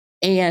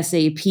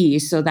ASAP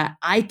so that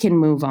I can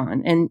move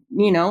on. And,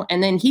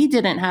 and then he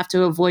didn't have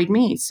to avoid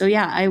me. So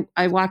yeah,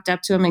 I walked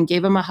up to him and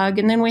gave him a hug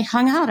and then we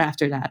hung out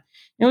after that.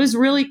 It was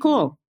really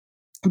cool.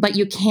 But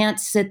you can't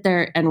sit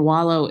there and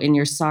wallow in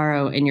your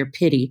sorrow and your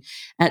pity.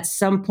 At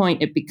some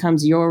point, it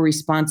becomes your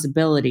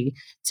responsibility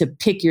to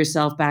pick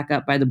yourself back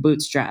up by the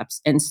bootstraps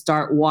and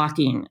start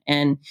walking.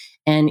 And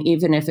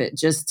even if it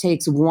just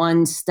takes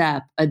one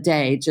step a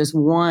day, just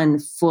one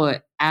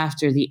foot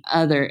after the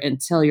other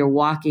until you're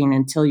walking,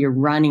 until you're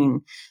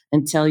running,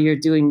 until you're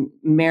doing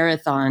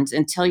marathons,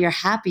 until you're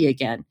happy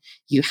again.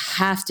 You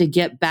have to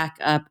get back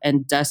up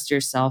and dust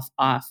yourself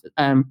off.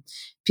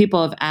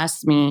 People have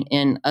asked me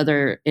in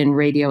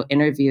radio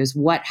interviews,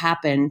 what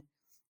happened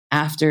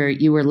after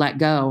you were let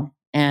go?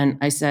 And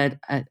I said,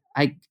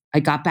 I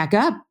got back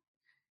up.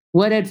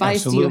 What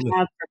advice do you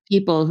have for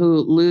people who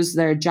lose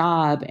their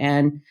job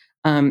and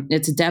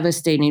it's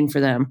devastating for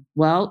them?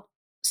 Well,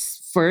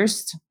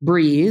 first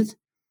breathe,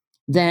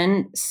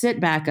 then sit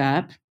back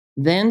up,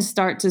 then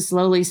start to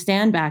slowly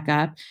stand back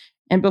up.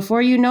 And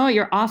before you know it,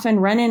 you're off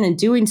and running and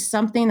doing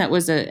something that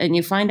and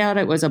you find out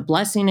it was a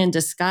blessing in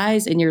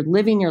disguise, and you're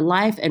living your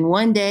life. And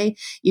one day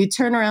you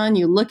turn around,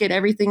 you look at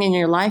everything in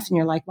your life and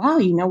you're like, wow,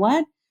 you know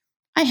what?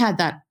 I had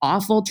that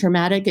awful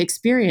traumatic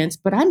experience,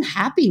 but I'm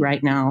happy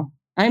right now.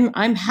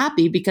 I'm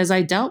happy because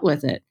I dealt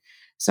with it.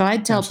 So I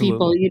tell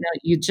people,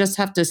 you just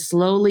have to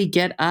slowly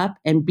get up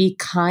and be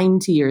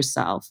kind to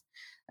yourself.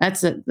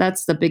 That's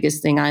the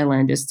biggest thing I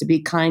learned, is to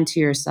be kind to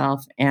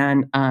yourself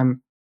and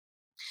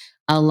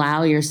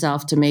allow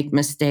yourself to make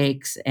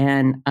mistakes,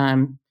 and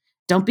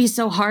don't be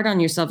so hard on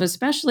yourself,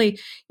 especially,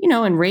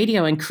 in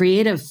radio and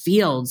creative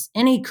fields,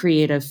 any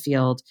creative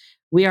field.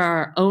 We are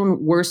our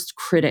own worst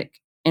critic,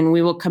 and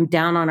we will come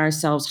down on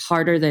ourselves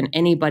harder than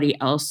anybody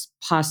else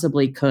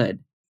possibly could.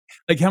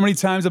 Like, how many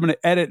times I'm going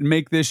to edit and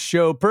make this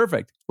show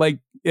perfect? Like,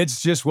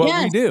 it's just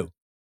what we do.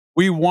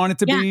 We want it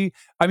to be,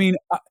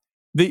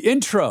 the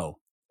intro,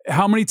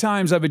 how many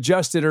times I've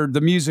adjusted, or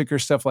the music or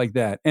stuff like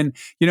that. And,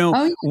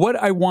 what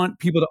I want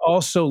people to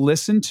also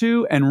listen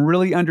to and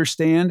really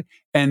understand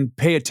and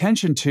pay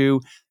attention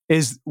to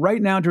is,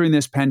 right now during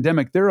this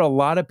pandemic, there are a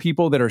lot of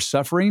people that are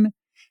suffering.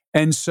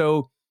 And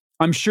so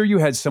I'm sure you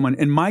had someone.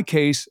 In my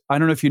case, I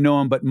don't know if you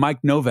know him, but Mike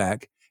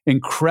Novak,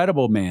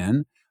 incredible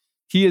man.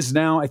 He is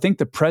now, I think,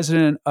 the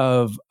president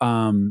of,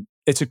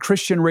 it's a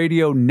Christian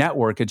radio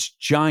network. It's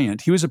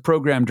giant. He was a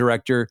program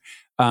director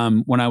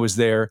when I was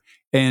there,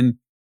 and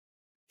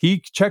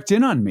he checked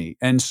in on me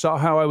and saw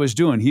how I was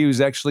doing. He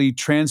was actually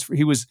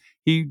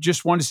he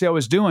just wanted to see how I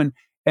was doing.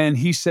 And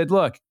he said,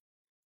 look,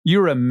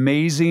 you're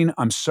amazing.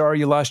 I'm sorry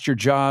you lost your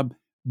job,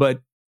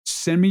 but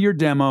send me your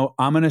demo.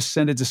 I'm going to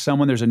send it to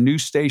someone. There's a new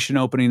station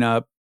opening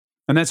up.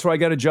 And that's where I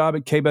got a job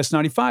at KBS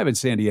 95 in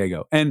San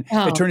Diego. And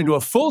it turned into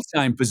a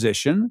full-time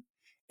position,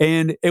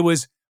 and it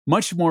was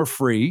much more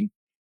free.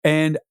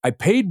 And I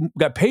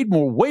got paid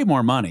way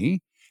more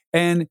money.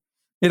 And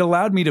it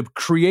allowed me to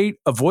create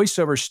a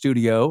voiceover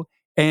studio.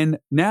 And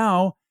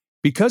now,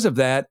 because of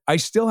that, I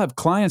still have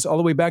clients all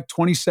the way back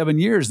 27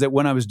 years that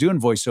when I was doing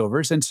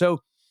voiceovers. And so,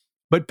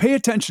 but pay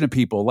attention to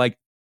people. Like,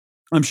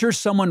 I'm sure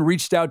someone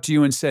reached out to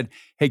you and said,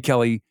 hey,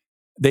 Kelly,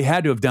 they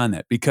had to have done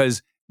that,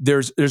 because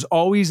there's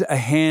always a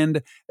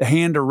hand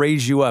to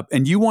raise you up.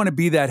 And you want to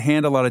be that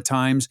hand a lot of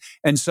times.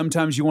 And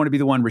sometimes you want to be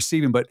the one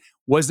receiving. But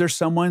was there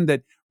someone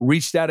that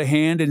reached out a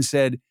hand and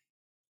said,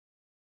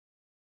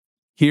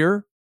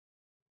 here's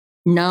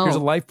a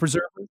life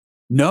preserver?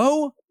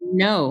 No?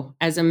 No.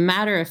 As a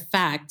matter of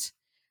fact,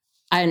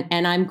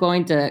 and I'm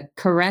going to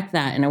correct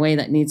that in a way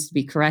that needs to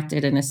be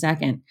corrected in a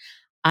second.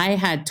 I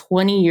had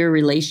 20-year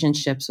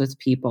relationships with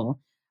people,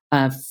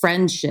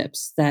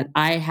 friendships that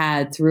I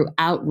had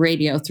throughout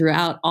radio,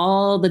 throughout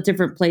all the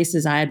different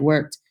places I had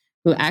worked,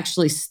 who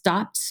actually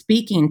stopped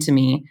speaking to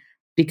me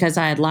because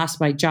I had lost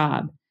my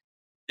job.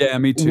 Yeah,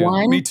 me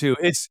too. Me too.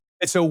 It's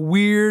a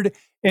weird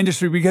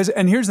industry, because,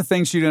 and here's the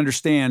thing, so you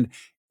understand,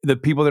 the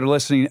people that are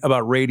listening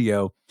about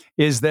radio,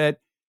 is that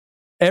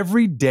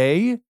every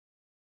day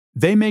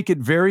they make it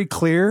very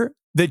clear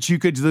that you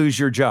could lose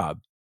your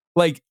job.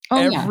 Like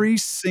every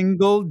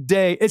single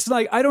day. It's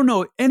like, I don't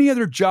know any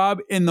other job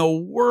in the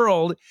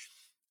world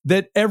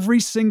that every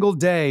single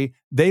day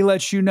they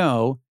let you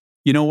know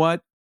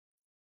what?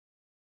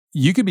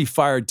 You could be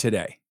fired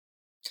today.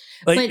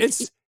 Like,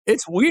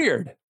 it's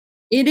weird.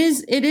 It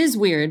is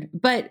weird.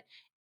 But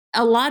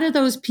a lot of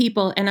those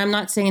people, and I'm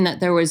not saying that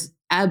there was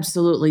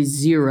absolutely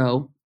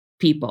zero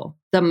people.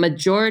 The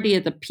majority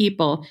of the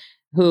people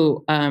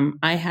who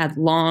I had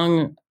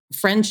long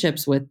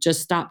friendships with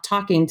just stopped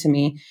talking to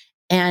me.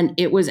 And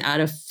it was out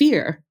of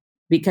fear,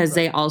 because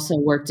they also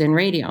worked in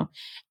radio.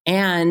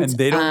 And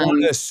they don't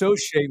want to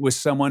associate with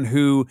someone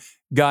who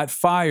got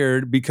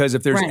fired, because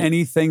if there's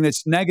anything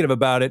that's negative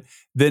about it,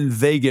 then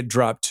they get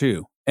dropped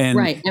too. And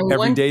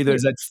every day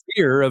there's that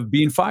fear of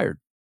being fired.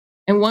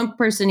 And one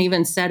person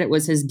even said it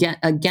was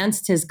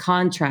against his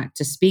contract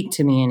to speak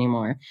to me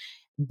anymore.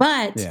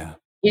 But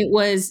it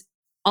was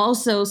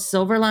also,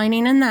 silver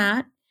lining in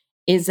that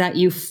is that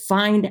you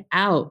find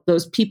out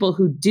those people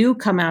who do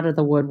come out of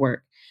the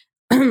woodwork.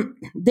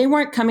 They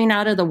weren't coming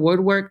out of the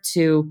woodwork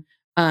to,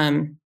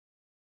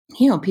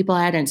 people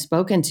I hadn't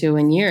spoken to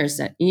in years.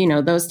 That,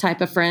 those type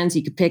of friends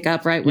you could pick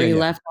up right where you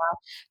left off.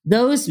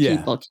 Those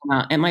people came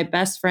out, and my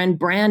best friend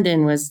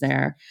Brandon was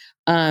there,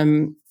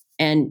 and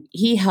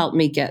he helped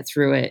me get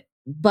through it.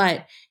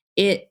 But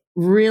it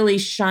really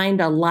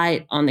shined a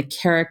light on the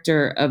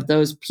character of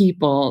those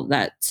people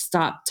that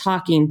stopped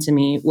talking to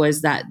me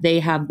was that they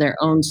have their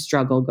own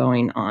struggle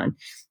going on.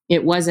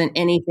 It wasn't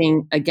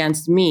anything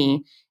against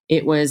me.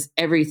 It was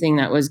everything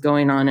that was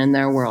going on in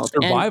their world.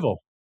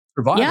 Survival.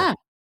 Yeah.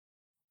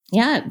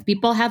 Yeah.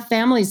 People have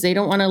families. They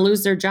don't want to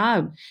lose their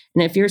job.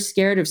 And if you're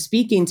scared of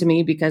speaking to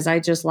me because I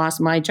just lost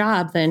my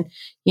job, then,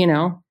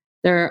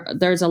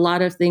 there's a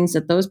lot of things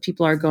that those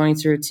people are going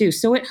through too.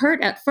 So it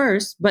hurt at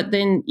first, but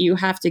then you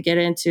have to get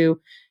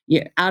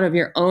out of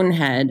your own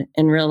head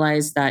and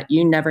realize that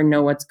you never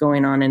know what's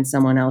going on in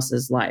someone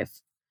else's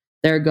life.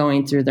 They're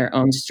going through their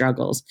own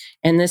struggles.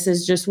 And this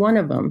is just one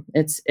of them.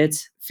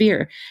 It's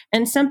fear.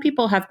 And some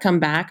people have come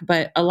back,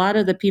 but a lot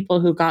of the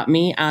people who got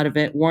me out of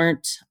it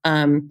weren't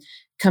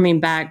coming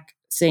back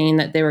saying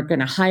that they were going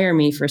to hire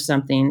me for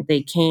something.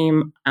 They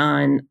came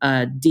on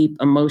a deep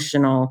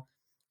emotional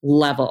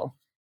level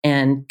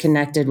and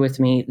connected with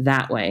me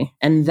that way.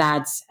 And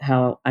that's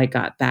how I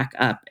got back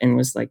up and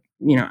was like,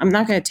 I'm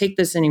not going to take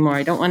this anymore.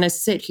 I don't want to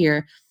sit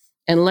here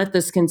and let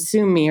this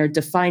consume me or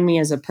define me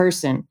as a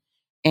person.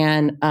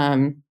 And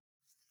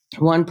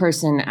one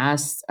person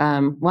asked,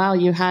 "Wow,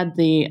 you had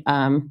the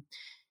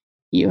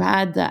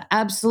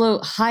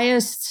absolute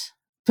highest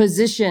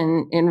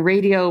position in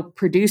radio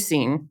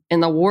producing in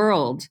the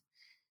world,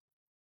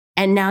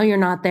 and now you're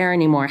not there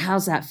anymore.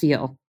 How's that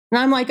feel?" And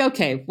I'm like,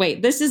 okay,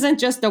 wait, this isn't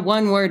just a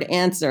one-word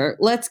answer.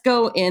 Let's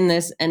go in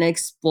this and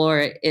explore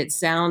it. It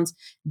sounds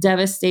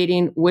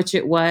devastating, which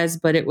it was,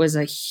 but it was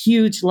a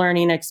huge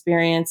learning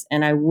experience,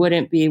 and I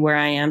wouldn't be where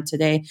I am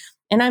today.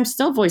 And I'm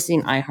still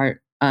voicing iHeart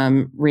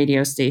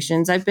radio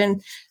stations. I've been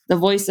the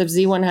voice of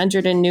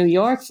Z100 in New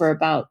York for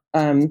about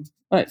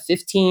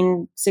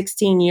 15,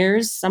 16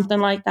 years, something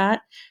like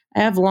that.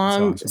 I have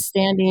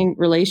long-standing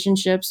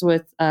relationships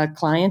with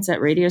clients at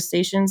radio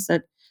stations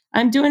that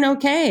I'm doing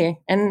okay.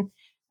 And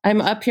I'm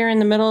up here in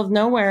the middle of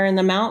nowhere in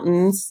the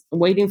mountains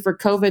waiting for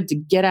COVID to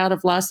get out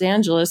of Los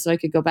Angeles so I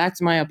could go back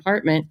to my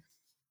apartment.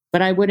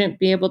 But I wouldn't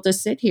be able to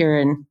sit here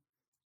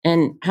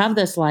and have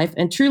this life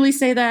and truly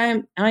say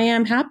that I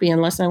am happy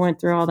unless I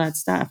went through all that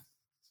stuff.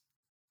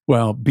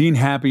 Well, being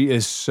happy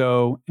is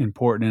so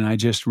important. And I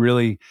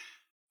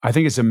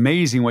think it's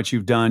amazing what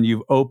you've done.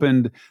 You've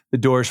opened the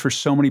doors for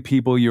so many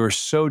people. You are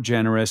so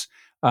generous.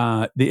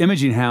 The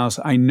Imaging House,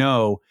 I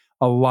know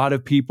a lot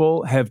of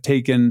people have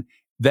taken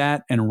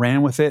that and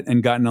ran with it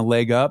and gotten a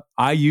leg up.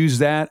 I use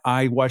that.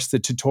 I watch the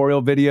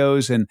tutorial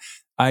videos and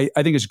I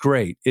think it's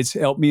great. It's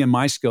helped me in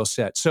my skill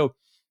set. So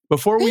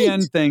before we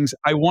end things,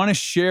 I want to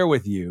share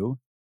with you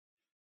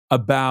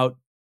about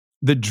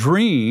the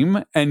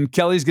dream, and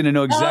Kelly's going to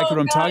know exactly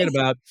what I'm talking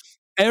about.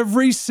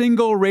 Every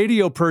single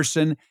radio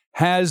person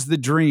has the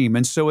dream.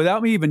 And so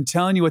without me even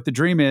telling you what the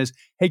dream is,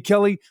 hey,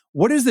 Kelly,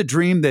 what is the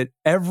dream that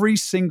every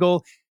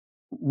single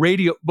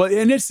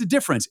and it's the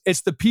difference.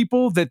 It's the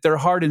people that their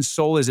heart and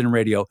soul is in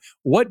radio.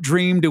 What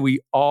dream do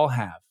we all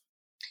have?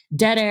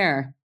 Dead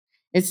air.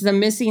 It's the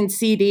missing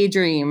CD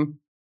dream.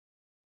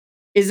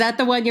 Is that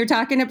the one you're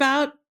talking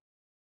about?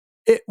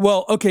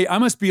 Well, okay, I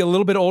must be a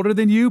little bit older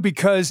than you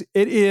because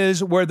it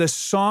is where the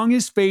song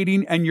is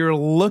fading and you're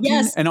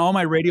looking, and all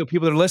my radio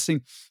people that are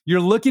listening,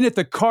 you're looking at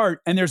the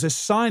cart and there's a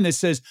sign that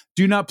says,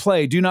 do not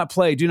play, do not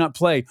play, do not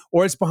play.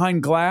 Or it's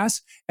behind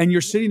glass and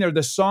you're sitting there,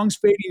 the song's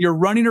fading, you're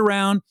running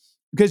around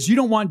because you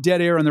don't want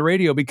dead air on the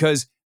radio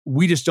because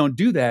we just don't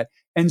do that.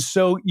 And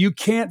so you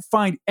can't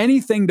find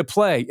anything to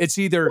play. It's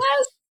either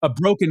a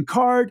broken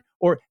card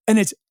and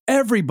it's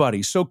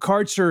everybody. So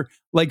carts are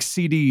like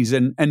CDs.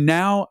 And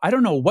now I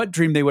don't know what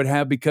dream they would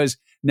have because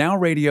now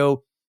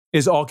radio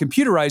is all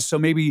computerized. So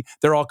maybe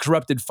they're all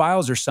corrupted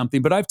files or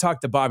something. But I've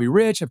talked to Bobby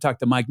Rich. I've talked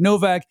to Mike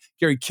Novak,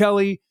 Gary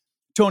Kelly,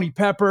 Tony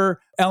Pepper,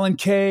 Ellen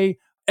Kay,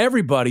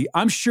 everybody.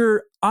 I'm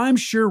sure Ryan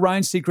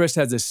Seacrest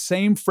has the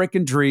same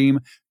freaking dream.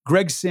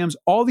 Greg Sims,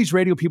 all these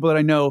radio people that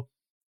I know,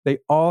 they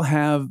all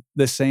have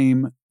the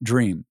same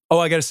dream. Oh,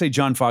 I got to say,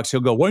 John Fox,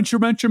 he'll go, why don't you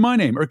mention my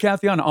name? Or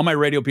Kathy Anna. All my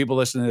radio people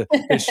listen to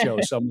this show.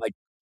 So I'm like,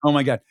 oh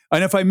my God.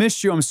 And if I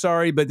missed you, I'm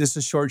sorry, but this is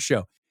a short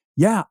show.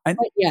 Yeah.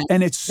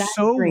 And it's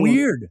so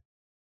weird.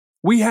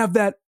 We have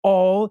that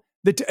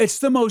it's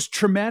the most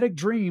traumatic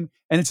dream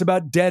and it's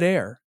about dead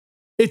air.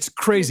 It's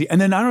crazy.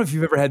 And then I don't know if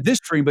you've ever had this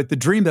dream, but the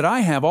dream that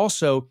I have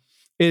also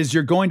is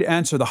you're going to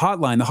answer the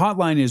hotline. The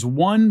hotline is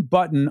one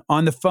button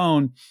on the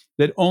phone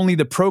that only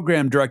the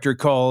program director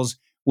calls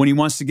when he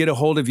wants to get a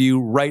hold of you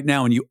right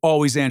now. And you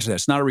always answer that.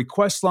 It's not a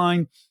request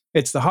line.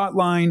 It's the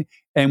hotline.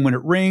 And when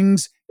it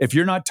rings, if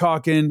you're not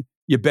talking,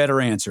 you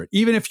better answer it.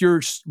 Even if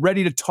you're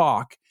ready to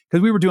talk,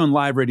 because we were doing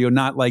live radio,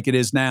 not like it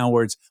is now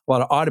where it's a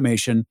lot of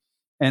automation.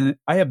 And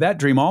I have that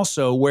dream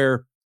also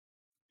where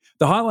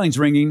the hotline's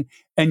ringing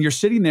and you're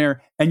sitting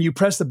there and you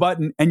press the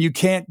button and you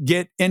can't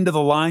get into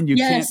the line. You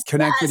can't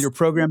connect with your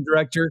program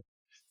director.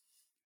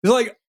 It's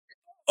like,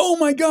 oh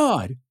my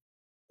God,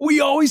 we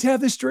always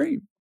have this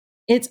dream.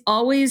 It's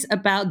always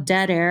about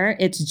dead air.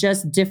 It's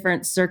just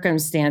different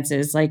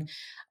circumstances. Like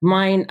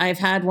mine, I've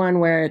had one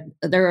where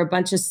there were a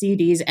bunch of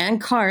CDs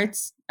and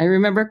carts. I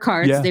remember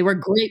carts. Yeah. They were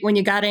great when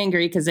you got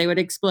angry because they would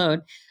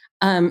explode.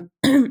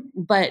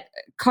 But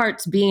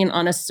carts being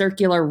on a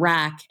circular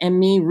rack and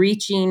me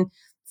reaching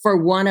for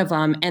one of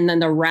them, and then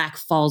the rack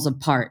falls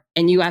apart,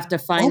 and you have to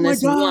find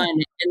this one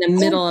in the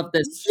middle of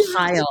this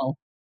pile.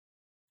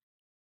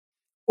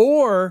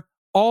 Or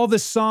all the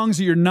songs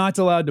that you're not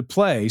allowed to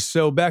play.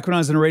 So back when I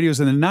was in the radios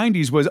in the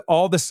 90s was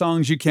all the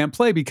songs you can't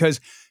play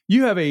because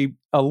you have a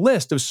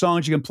list of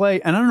songs you can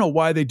play. And I don't know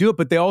why they do it,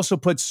 but they also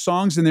put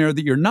songs in there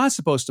that you're not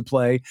supposed to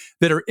play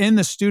that are in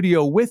the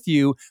studio with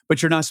you,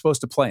 but you're not supposed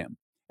to play them.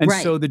 And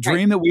so the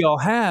dream that we all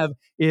have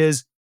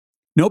is,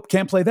 nope,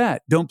 can't play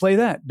that. Don't play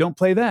that. Don't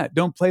play that.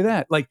 Don't play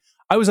that. Like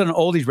I was on an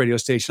oldies radio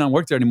station. I don't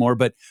work there anymore,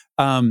 but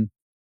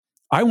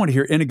I want to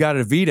hear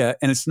In-A-Gadda-Da-Vida,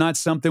 and it's not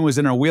something that was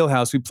in our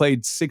wheelhouse. We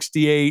played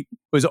 68, it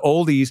was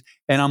oldies,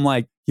 and I'm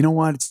like, you know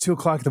what? It's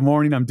 2:00 in the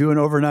morning. I'm doing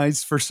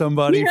overnights for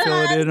somebody,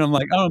 fill it in. And I'm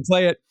like, I don't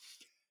play it.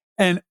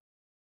 And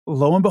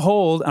lo and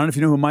behold, I don't know if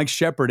you know who Mike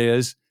Shepard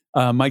is.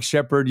 Mike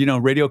Shepard,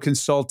 radio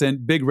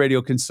consultant, big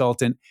radio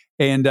consultant.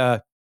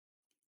 And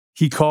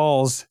he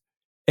calls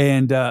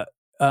and,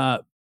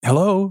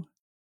 hello?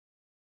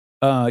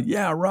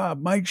 Yeah,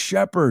 Rob, Mike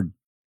Shepard.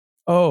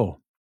 Oh,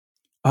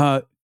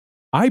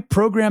 I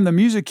program the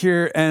music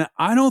here and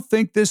I don't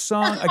think this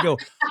song, I go,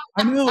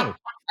 I know.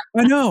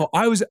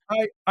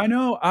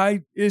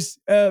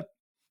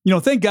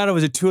 Thank God it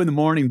was at 2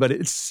 a.m, but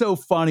it's so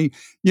funny.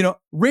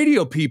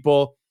 Radio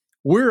people,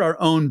 we're our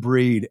own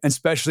breed,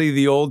 especially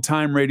the old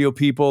time radio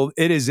people.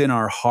 It is in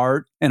our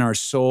heart and our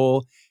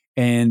soul.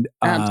 And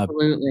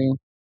absolutely.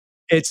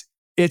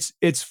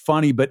 It's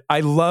funny, but I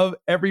love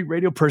every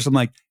radio person.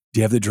 Like, do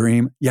you have the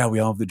dream? Yeah, we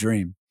all have the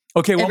dream.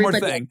 Okay, one more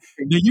thing.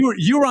 Now,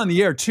 you were on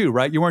the air too,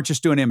 right? You weren't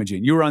just doing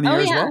imaging. You were on the air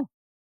as well?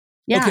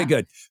 Yeah. Okay,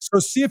 good. So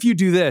see if you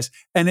do this.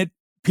 And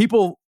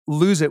people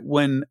lose it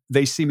when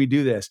they see me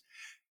do this.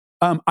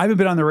 I haven't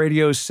been on the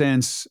radio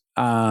since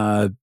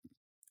the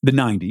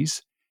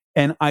 90s.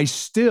 And I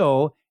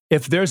still,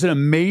 if there's an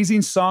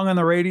amazing song on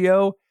the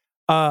radio,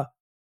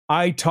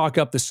 I talk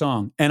up the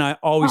song and I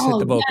always hit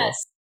the vocal.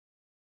 Yes.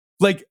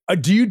 Like,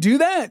 do you do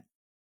that?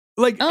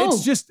 Like,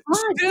 it's just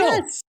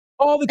still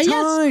all the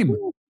time. Yes.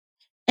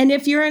 And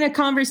if you're in a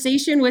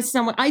conversation with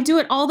someone, I do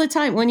it all the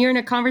time. When you're in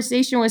a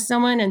conversation with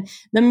someone and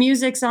the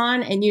music's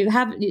on and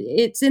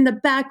it's in the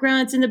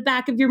background, it's in the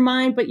back of your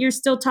mind, but you're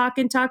still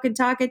talking.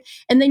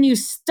 And then you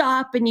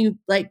stop and you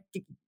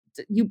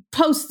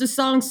post the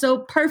song so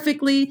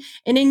perfectly.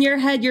 And in your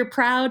head, you're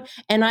proud.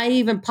 And I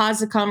even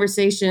pause the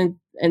conversation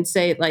and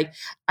say, like,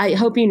 I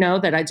hope you know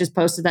that I just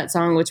posted that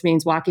song, which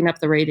means walking up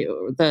the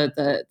radio,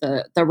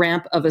 the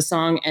ramp of a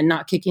song and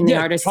not kicking the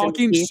artist.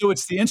 Talking. So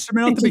it's the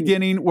instrumental at the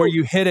beginning where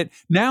you hit it.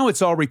 Now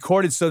it's all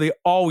recorded, so they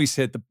always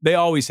hit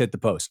the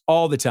post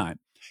all the time.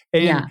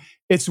 And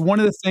it's one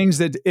of the things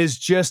that is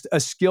just a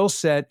skill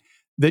set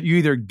that you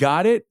either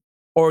got it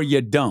or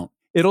you don't.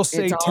 It'll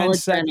say 10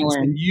 seconds,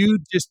 and you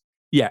just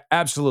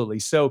absolutely.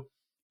 So.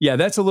 Yeah,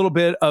 that's a little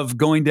bit of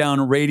going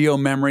down radio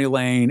memory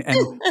lane.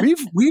 And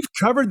we've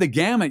covered the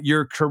gamut.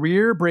 Your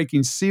career,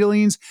 breaking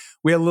ceilings.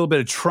 We had a little bit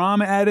of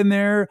trauma add in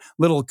there,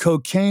 little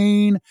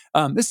cocaine.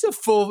 This is a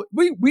full,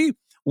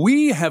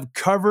 we have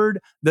covered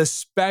the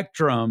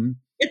spectrum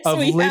of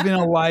living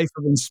a life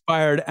of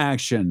inspired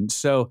action.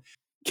 So,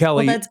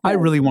 Kelly, I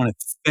really want to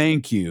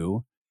thank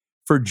you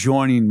for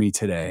joining me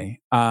today.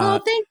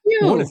 Thank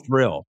you. What a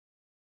thrill.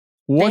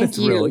 Thank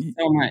you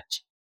so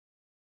much.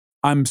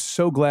 I'm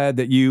so glad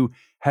that you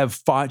have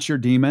fought your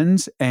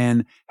demons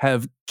and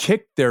have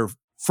kicked their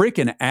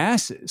freaking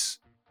asses.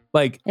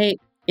 Like, hey,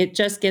 it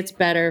just gets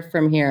better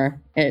from here.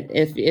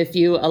 If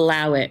you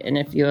allow it, and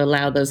if you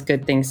allow those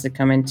good things to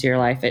come into your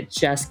life, it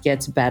just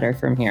gets better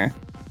from here.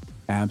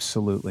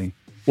 Absolutely.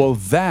 Well,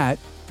 that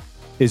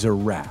is a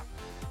wrap.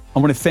 I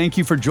want to thank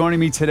you for joining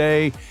me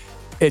today.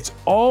 It's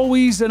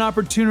always an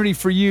opportunity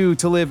for you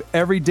to live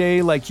every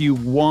day like you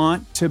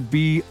want to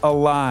be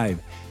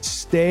alive.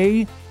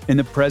 Stay in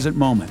the present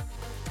moment.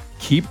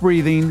 Keep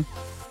breathing.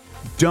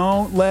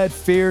 Don't let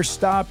fear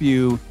stop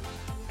you,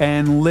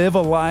 and live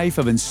a life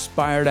of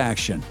inspired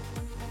action.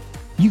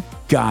 You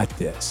got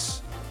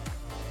this.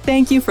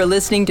 Thank you for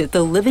listening to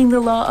the Living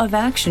the Law of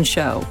Action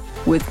show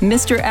with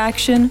Mr.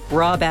 Action,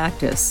 Rob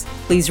Actis.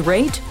 Please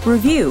rate,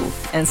 review,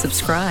 and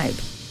subscribe.